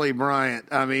wanted Kelly Bryant.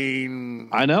 I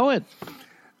know it.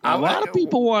 A lot of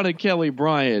people wanted Kelly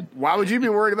Bryant. Why would you be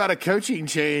worried about a coaching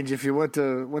change if you went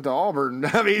to Auburn?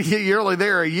 I mean, you're only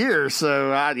there a year, so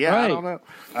right. I don't know.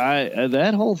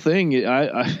 That whole thing,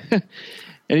 and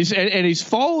he's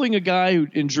following a guy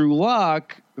in Drew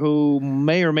Lock who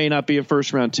may or may not be a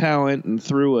first-round talent and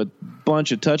threw a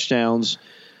bunch of touchdowns,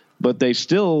 but they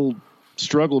still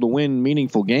struggle to win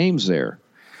meaningful games there.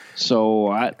 So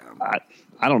I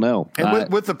don't know.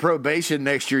 And with the probation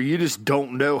next year, you just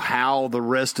don't know how the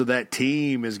rest of that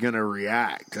team is going to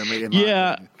react. I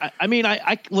mean,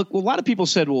 I look. A lot of people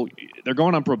said, "Well, they're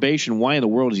going on probation. Why in the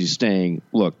world is he staying?"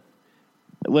 Look,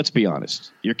 let's be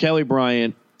honest. You're Kelly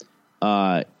Bryant.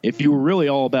 If you were really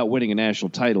all about winning a national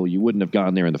title, you wouldn't have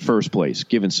gone there in the first place,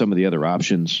 given some of the other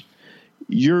options.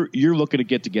 you're looking to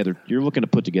get together. You're looking to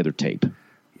put together tape.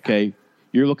 Okay,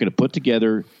 you're looking to put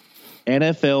together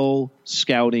NFL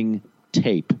scouting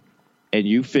tape, and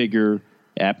you figure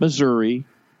at Missouri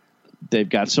they've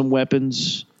got some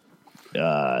weapons.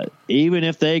 Even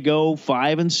if they go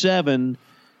 5-7,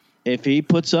 if he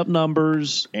puts up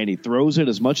numbers and he throws it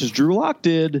as much as Drew Lock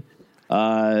did,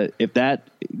 if that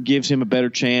gives him a better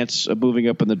chance of moving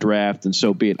up in the draft, then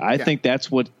so be it. I think that's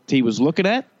what he was looking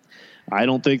at. I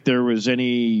don't think there was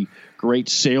any great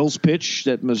sales pitch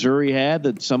that Missouri had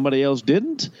that somebody else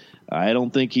didn't. I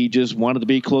don't think he just wanted to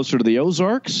be closer to the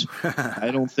Ozarks. I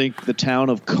don't think the town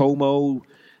of Como,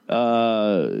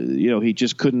 he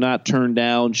just could not turn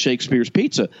down Shakespeare's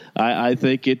Pizza. I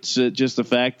think it's just the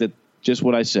fact that just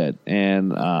what I said.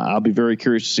 And I'll be very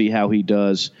curious to see how he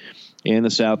does in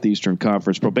the Southeastern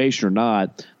Conference. Probation or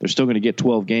not, they're still going to get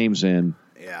 12 games in.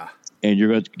 Yeah. And you're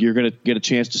going to get a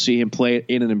chance to see him play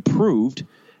in an improved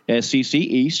SEC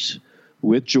East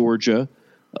with Georgia,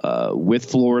 with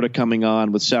Florida coming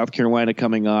on, with South Carolina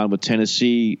coming on, with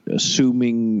Tennessee,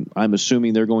 I'm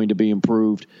assuming they're going to be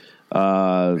improved.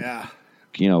 Kentucky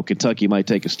might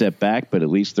take a step back, but at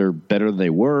least they're better than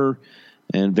they were.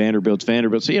 And Vanderbilt's.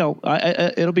 So,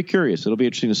 it'll be curious. It'll be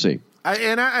interesting to see.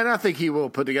 I think he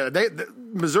will put together.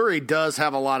 Missouri does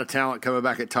have a lot of talent coming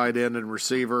back at tight end and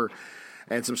receiver,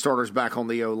 and some starters back on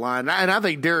the O-line. And I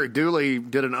think Derek Dooley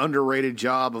did an underrated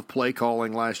job of play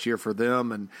calling last year for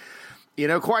them. And,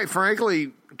 quite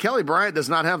frankly, Kelly Bryant does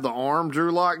not have the arm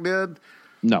Drew Lock did.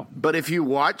 No. But if you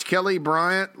watch Kelly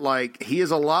Bryant, he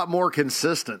is a lot more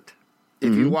consistent.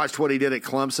 If you watched what he did at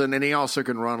Clemson, and he also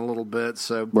can run a little bit,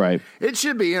 so right. It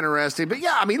should be interesting. But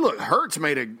yeah, look, Hurts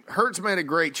made a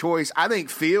great choice. I think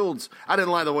Fields, I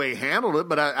didn't like the way he handled it,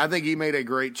 but I think he made a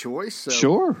great choice. So,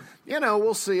 sure,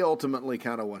 we'll see ultimately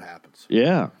kind of what happens.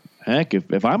 Yeah, heck,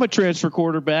 if I'm a transfer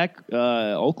quarterback,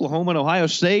 Oklahoma and Ohio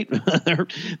State,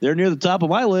 they're near the top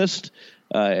of my list.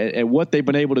 And what they've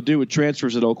been able to do with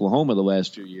transfers at Oklahoma the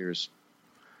last few years.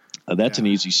 That's an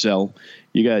easy sell.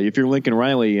 If you're Lincoln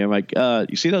Riley, I'm like,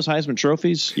 you see those Heisman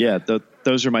trophies? Yeah,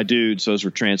 those are my dudes. Those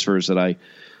were transfers that I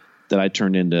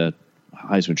turned into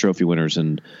Heisman Trophy winners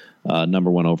and number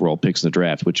 1 overall picks in the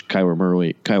draft, which Kyler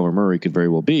Murray could very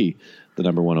well be the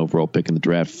number 1 overall pick in the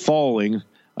draft, falling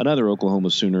another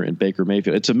Oklahoma Sooner in Baker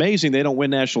Mayfield. It's amazing they don't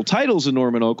win national titles in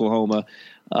Norman, Oklahoma,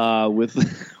 with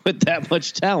that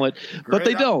much talent, but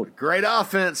they don't. Great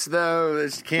offense, though.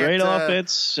 Great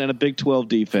offense and a Big 12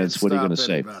 defense. What are you going to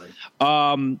say?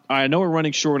 I know we're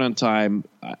running short on time.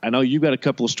 I know you've got a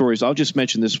couple of stories. I'll just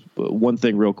mention this one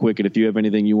thing real quick, and if you have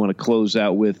anything you want to close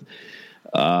out with,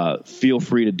 feel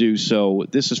free to do so.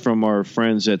 This is from our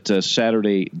friends at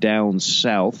Saturday Down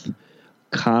South.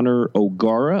 Connor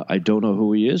O'Gara. I don't know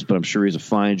who he is, but I'm sure he's a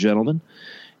fine gentleman.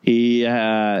 He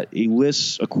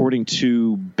lists, according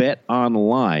to Bet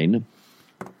Online,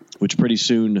 which pretty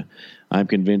soon I'm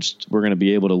convinced we're going to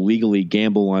be able to legally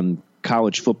gamble on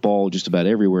college football just about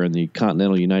everywhere in the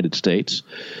continental United States.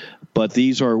 But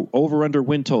these are over-under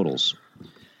win totals.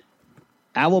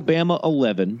 Alabama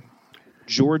 11,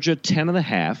 Georgia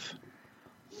 10.5,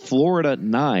 Florida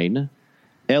 9,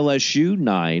 LSU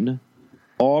 9,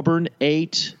 Auburn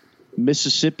 8,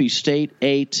 Mississippi State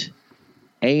 8,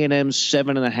 A&M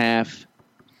 7.5,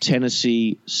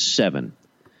 Tennessee 7.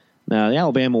 Now the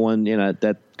Alabama one,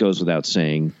 that goes without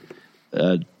saying.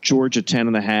 Georgia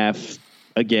 10.5.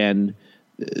 Again,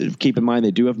 keep in mind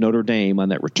they do have Notre Dame on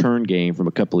that return game from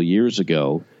a couple of years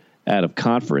ago out of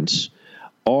conference.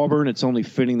 Auburn, it's only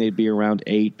fitting they'd be around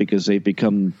 8 because they've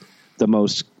become the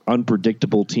most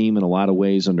unpredictable team in a lot of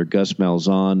ways under Gus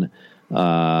Malzahn.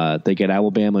 They get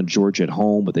Alabama and Georgia at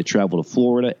home, but they travel to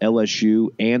Florida,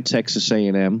 LSU, and Texas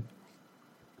A&M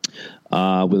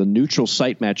with a neutral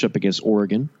site matchup against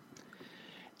Oregon.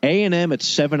 A&M at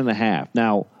 7.5.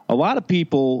 Now, a lot of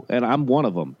people, and I'm one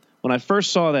of them, when I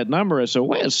first saw that number, I said,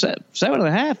 wait,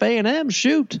 7.5 A&M,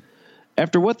 shoot.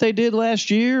 After what they did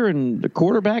last year and the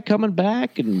quarterback coming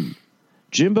back and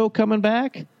Jimbo coming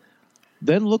back,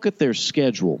 then look at their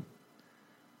schedule.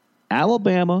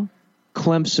 Alabama,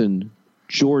 Clemson,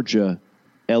 Georgia,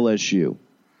 LSU.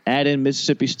 Add in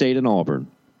Mississippi State and Auburn.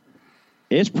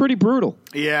 It's pretty brutal.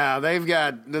 Yeah, they've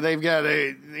got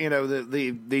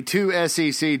the two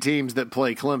SEC teams that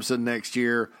play Clemson next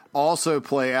year also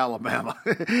play Alabama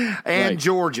and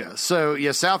Georgia.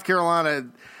 So South Carolina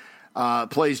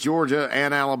plays Georgia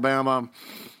and Alabama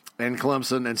and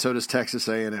Clemson, and so does Texas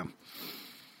A&M.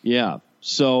 Yeah.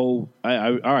 So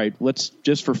all right, let's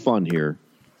just for fun here.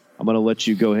 I'm going to let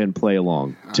you go ahead and play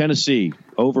along. Tennessee,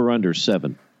 over under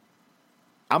 7.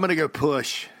 I'm going to go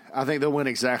push. I think they'll win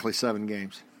exactly 7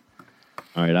 games.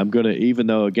 All right, I'm going to, even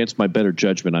though against my better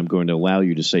judgment, I'm going to allow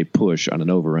you to say push on an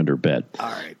over-under bet. All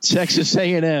right. Texas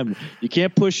A&M, you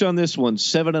can't push on this one,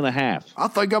 7.5. I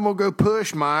think I'm going to go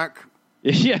push, Mike.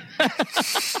 Yeah.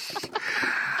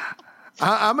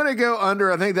 I'm going to go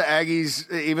under. I think the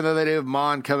Aggies, even though they do have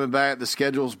Mon coming back, the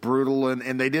schedule's brutal,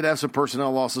 and they did have some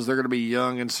personnel losses. They're going to be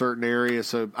young in certain areas,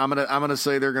 so I'm going to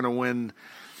say they're going to win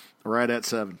right at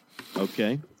 7.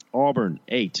 Okay. Auburn,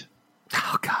 8.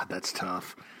 Oh, God, that's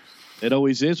tough. It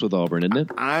always is with Auburn, isn't it?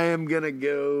 I am going to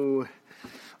go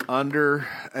under,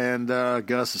 and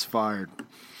Gus is fired.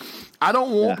 I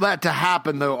don't want that to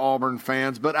happen, though, Auburn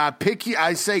fans, but I pick you.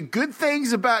 I say good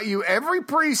things about you every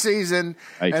preseason,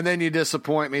 and then you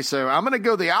disappoint me. So I'm going to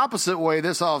go the opposite way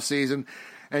this offseason,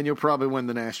 and you'll probably win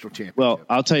the national championship. Well,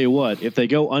 I'll tell you what. If they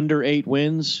go under 8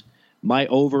 wins, my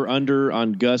over-under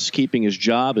on Gus keeping his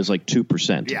job is like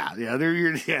 2%.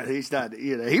 Yeah, he's not.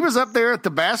 He was up there at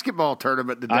the basketball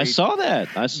tournament today. I saw that.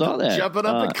 Jumping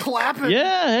up and clapping.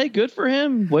 Yeah, hey, good for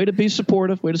him. Way to be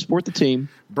supportive. Way to support the team.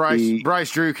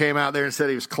 Bryce Drew came out there and said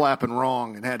he was clapping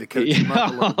wrong and had to coach him up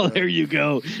a little bit. There you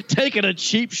go. Taking a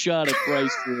cheap shot at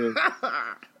Bryce Drew.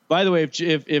 By the way,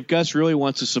 if Gus really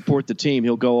wants to support the team,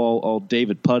 he'll go all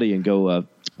David Putty and go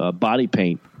body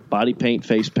paint. Body paint,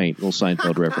 face paint, little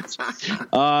Seinfeld reference.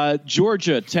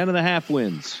 Georgia, 10.5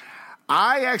 wins.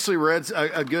 I actually read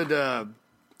a good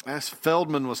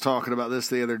Feldman was talking about this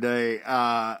the other day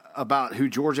about who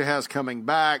Georgia has coming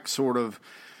back, sort of,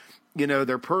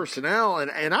 their personnel.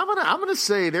 And I'm gonna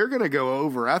say they're going to go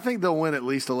over. I think they'll win at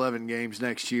least 11 games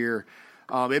next year.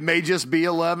 It may just be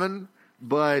 11.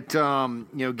 But,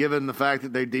 given the fact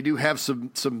that they do have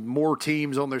some more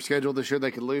teams on their schedule this year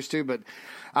they could lose to, but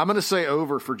I'm going to say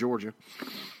over for Georgia.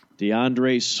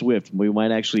 DeAndre Swift. We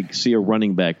might actually see a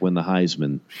running back win the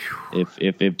Heisman. If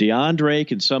DeAndre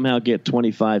can somehow get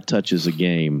 25 touches a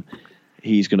game,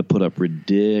 he's going to put up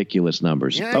ridiculous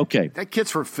numbers. Yeah, okay. That kid's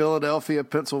from Philadelphia,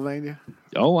 Pennsylvania.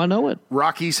 Oh, I know it.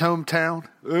 Rocky's hometown.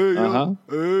 Yeah.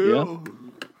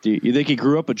 Do you think he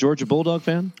grew up a Georgia Bulldog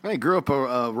fan? He grew up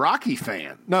a Rocky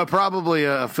fan. No, probably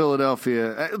a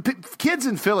Philadelphia. Kids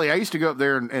in Philly, I used to go up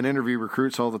there and interview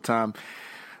recruits all the time.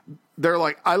 They're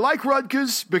like, I like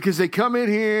Rutgers because they come in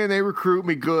here and they recruit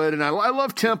me good. And I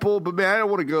love Temple, but, man, I don't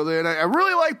want to go there. And I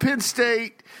really like Penn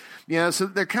State. So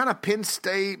they're kind of Penn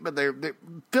State, but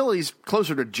Philly's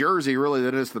closer to Jersey, really,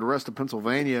 than it is to the rest of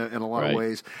Pennsylvania in a lot of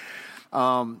ways.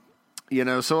 So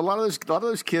a lot of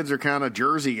those kids are kind of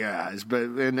Jersey guys,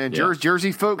 but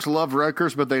Jersey folks love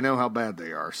Rutgers, but they know how bad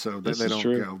they are, so they don't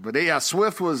go. But yeah,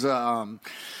 Swift was.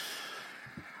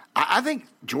 I think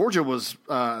Georgia was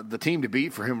the team to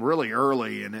beat for him really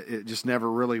early, and it just never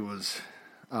really was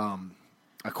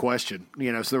a question.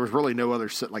 So there was really no other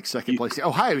second place.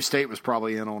 Ohio State was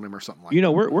probably in on him or something like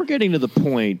that. We're getting to the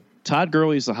point. Todd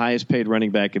Gurley is the highest paid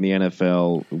running back in the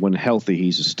NFL. When healthy,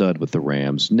 he's a stud with the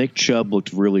Rams. Nick Chubb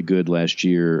looked really good last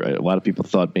year. A lot of people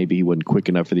thought maybe he wasn't quick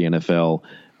enough for the NFL.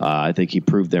 I think he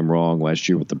proved them wrong last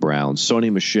year with the Browns.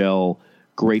 Sony Michel,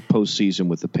 great postseason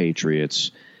with the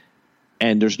Patriots.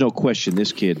 And there's no question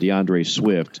this kid, DeAndre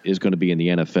Swift, is going to be in the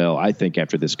NFL. I think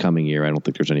after this coming year, I don't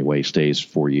think there's any way he stays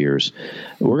 4 years.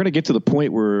 We're going to get to the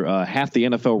point where half the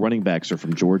NFL running backs are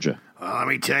from Georgia. Let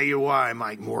me tell you why,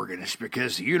 Mike Morgan. It's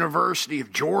because the University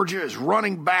of Georgia is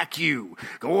running back you,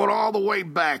 going all the way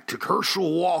back to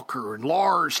Herschel Walker and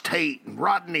Lars Tate and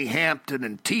Rodney Hampton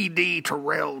and T.D.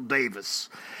 Terrell Davis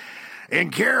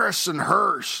and Garrison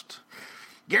Hurst.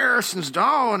 Garrison's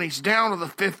and he's down to the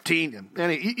 15.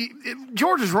 And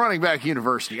Georgia's running back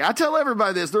university. I tell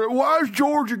everybody this. They're like, why is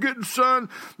Georgia getting signed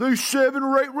these 7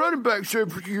 or 8 running backs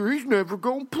every year? He's never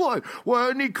going to play. Why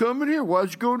isn't he coming here? Why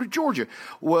is he going to Georgia?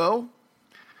 Well,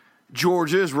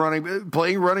 Georgia is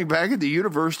playing running back at the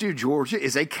University of Georgia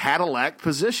is a Cadillac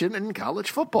position in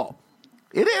college football.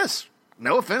 It is.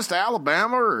 No offense to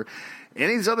Alabama or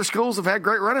any of these other schools that have had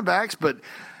great running backs, but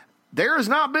there has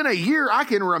not been a year I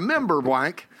can remember,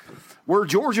 blank, where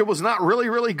Georgia was not really,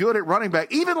 really good at running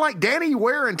back. Even like Danny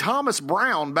Ware and Thomas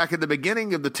Brown back at the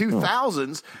beginning of the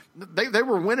 2000s, they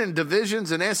were winning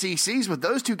divisions and SECs with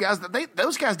those two guys.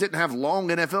 Those guys didn't have long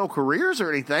NFL careers or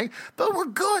anything. They were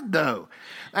good, though.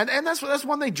 And that's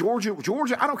one thing Georgia,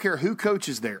 I don't care who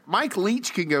coaches there. Mike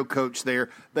Leach can go coach there.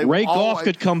 Ray Goff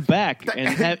could come back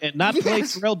and not play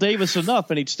Terrell Davis enough,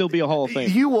 and he'd still be a Hall of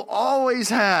Famer. You will always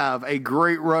have a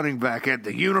great running back at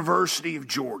the University of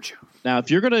Georgia. Now,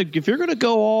 if you're gonna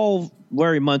go all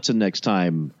Larry Munson next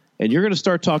time, and you're gonna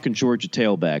start talking Georgia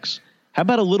tailbacks, how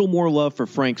about a little more love for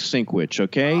Frank Sinkwich?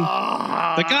 Okay,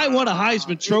 the guy won a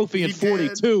Heisman Trophy in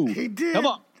 '42. He did. Come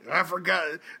on. I forgot.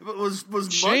 Was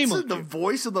Munson the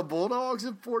voice of the Bulldogs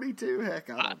in 42? Heck,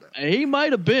 I don't know. He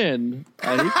might have been. He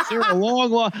was there a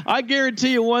long. I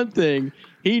guarantee you one thing.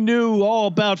 He knew all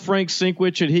about Frank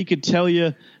Sinkwich, and he could tell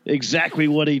you exactly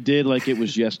what he did like it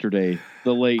was yesterday.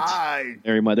 The late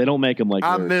Larry Munson. They don't make him like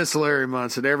I Larry. miss Larry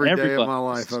Munson. Every day of my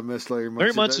life, I miss Larry Munson.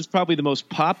 Larry Munson is probably the most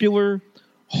popular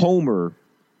homer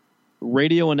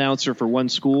radio announcer for one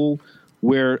school,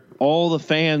 where all the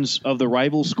fans of the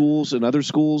rival schools and other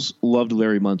schools loved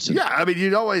Larry Munson. Yeah, I mean,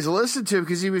 you'd always listen to him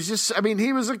because he was just, I mean,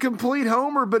 he was a complete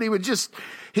homer, but he would just,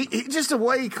 he just the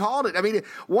way he called it. I mean,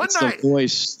 It's the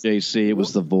voice, JC. It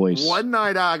was the voice. One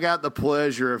night I got the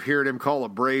pleasure of hearing him call a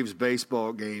Braves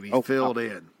baseball game. He filled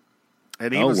in.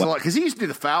 And he was like, because he used to do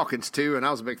the Falcons too, and I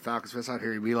was a big Falcons fan. So I'd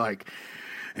hear him be like,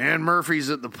 and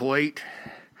Murphy's at the plate,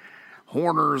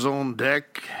 Horner's on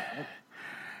deck,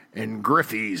 and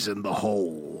Griffey's in the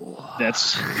hole.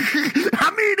 That's.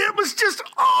 I mean, it was just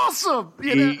awesome.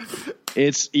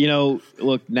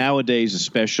 Look, nowadays,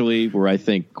 especially where I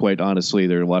think, quite honestly,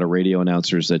 there are a lot of radio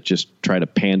announcers that just try to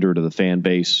pander to the fan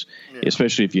base,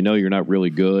 especially if you know you're not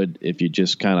really good. If you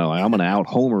just kind of, I'm going to out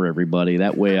homer everybody.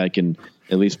 That way I can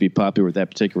at least be popular with that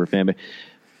particular fan base.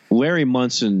 Larry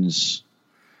Munson's,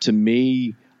 to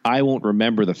me, I won't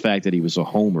remember the fact that he was a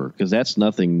homer because that's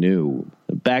nothing new.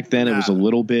 Back then, it was a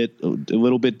little bit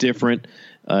different.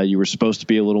 You were supposed to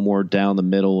be a little more down the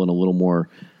middle and a little more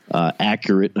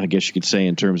accurate, I guess you could say,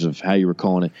 in terms of how you were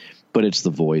calling it. But it's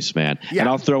the voice, man. Yeah. And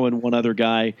I'll throw in one other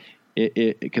guy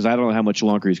because I don't know how much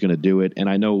longer he's going to do it. And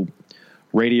I know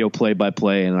radio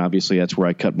play-by-play, and obviously that's where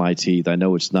I cut my teeth. I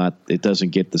know it doesn't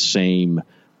get the same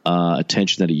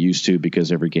attention that it used to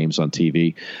because every game's on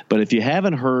TV. But if you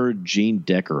haven't heard Gene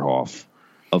Deckerhoff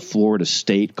of Florida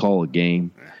State call a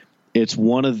game, it's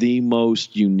one of the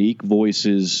most unique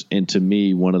voices, and to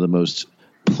me, one of the most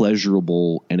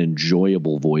pleasurable and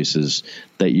enjoyable voices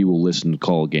that you will listen to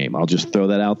call a game. I'll just throw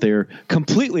that out there,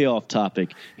 completely off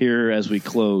topic here as we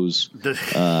close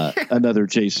another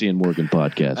JC and Morgan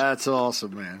podcast. That's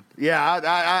awesome, man.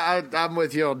 Yeah, I'm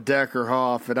with you on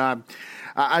Deckerhoff, and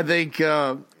I think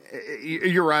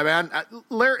you're right, man.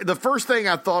 Larry, the first thing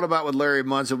I thought about with Larry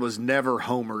Munson was never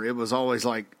homer. It was always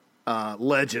like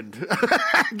legend,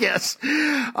 I guess.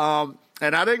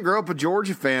 And I didn't grow up a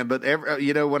Georgia fan, but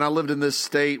when I lived in this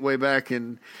state way back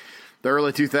in the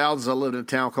early 2000s, I lived in a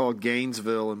town called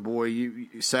Gainesville, and boy,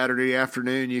 Saturday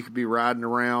afternoon you could be riding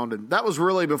around, and that was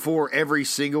really before every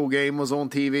single game was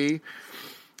on TV.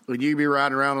 When you'd be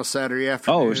riding around on Saturday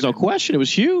afternoon. Oh, there's no question. It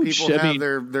was huge. People have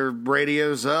their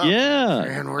radios up.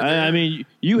 Yeah. I mean,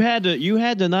 you had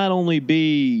to not only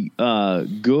be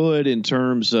good in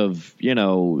terms of,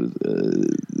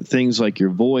 things like your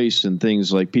voice and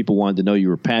things like people wanted to know you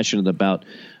were passionate about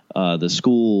the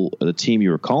school, the team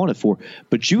you were calling it for,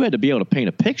 but you had to be able to paint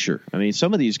a picture. I mean,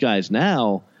 some of these guys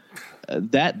now,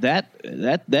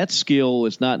 that skill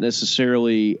is not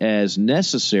necessarily as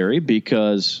necessary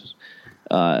because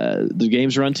the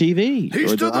games are on TV.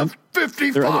 He's to the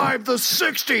 55, the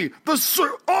 60,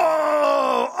 the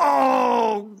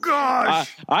oh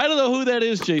gosh! I don't know who that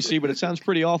is, JC, but it sounds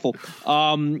pretty awful.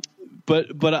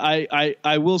 But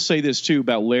I will say this too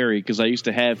about Larry because I used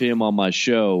to have him on my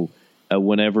show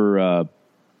whenever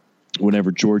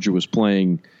Georgia was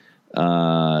playing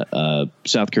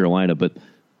South Carolina.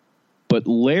 But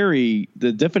Larry,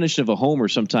 the definition of a homer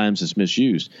sometimes is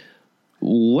misused.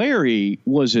 Larry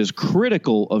was as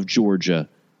critical of Georgia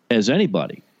as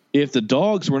anybody. If the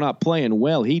Dogs were not playing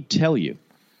well, he'd tell you.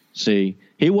 See,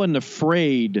 he wasn't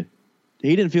afraid.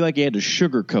 He didn't feel like he had to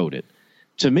sugarcoat it.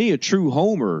 To me, a true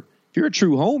homer, if you're a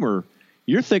true homer,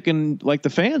 you're thinking like the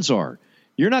fans are.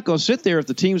 You're not going to sit there if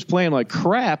the team's playing like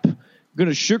crap, going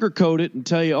to sugarcoat it and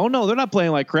tell you, oh, no, they're not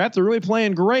playing like crap. They're really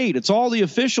playing great. It's all the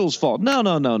officials' fault. No.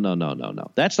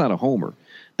 That's not a homer.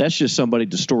 That's just somebody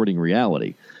distorting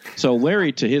reality. So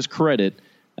Larry, to his credit,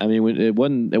 I mean, it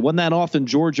wasn't that often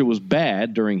Georgia was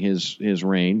bad during his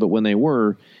reign, but when they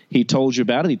were, he told you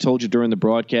about it. He told you during the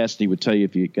broadcast, and he would tell you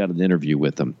if you got an interview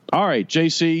with them. All right,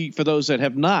 JC, for those that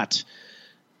have not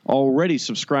already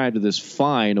subscribed to this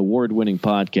fine award-winning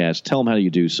podcast, tell them how you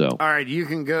do so. All right, you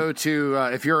can go to,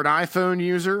 if you're an iPhone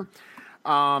user,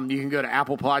 you can go to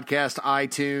Apple Podcast,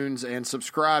 iTunes, and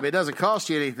subscribe. It doesn't cost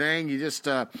you anything. You just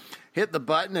hit the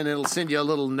button, and it'll send you a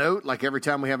little note. Like every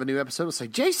time we have a new episode, it'll say,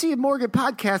 JC and Morgan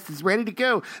Podcast is ready to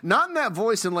go. Not in that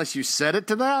voice unless you set it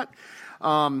to that.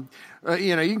 You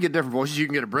can get different voices. You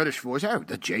can get a British voice. Oh,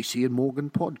 the JC and Morgan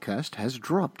Podcast has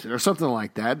dropped, or something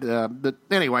like that. But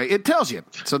anyway, it tells you.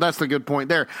 So that's the good point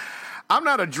there. I'm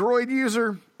not a Droid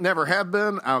user, never have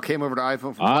been. I came over to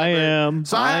iPhone. I am.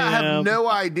 So I have no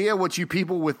idea what you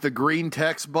people with the green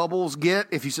text bubbles get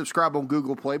if you subscribe on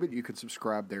Google Play, but you can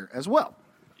subscribe there as well.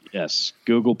 Yes,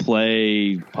 Google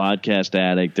Play, Podcast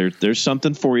Addict. There's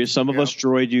something for you. Some of us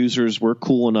Droid users, we're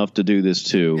cool enough to do this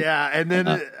too. Yeah, and then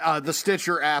the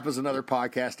Stitcher app is another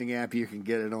podcasting app you can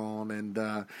get it on,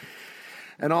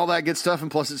 and all that good stuff.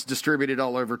 And plus, it's distributed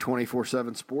all over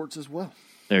 24/7 Sports as well.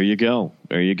 There you go.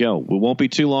 There you go. It won't be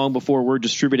too long before we're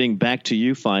distributing back to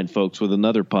you fine folks with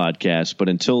another podcast. But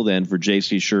until then, for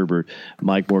J.C. Sherbert,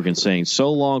 Mike Morgan saying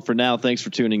so long for now. Thanks for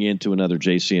tuning in to another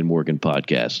J.C. and Morgan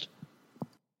podcast.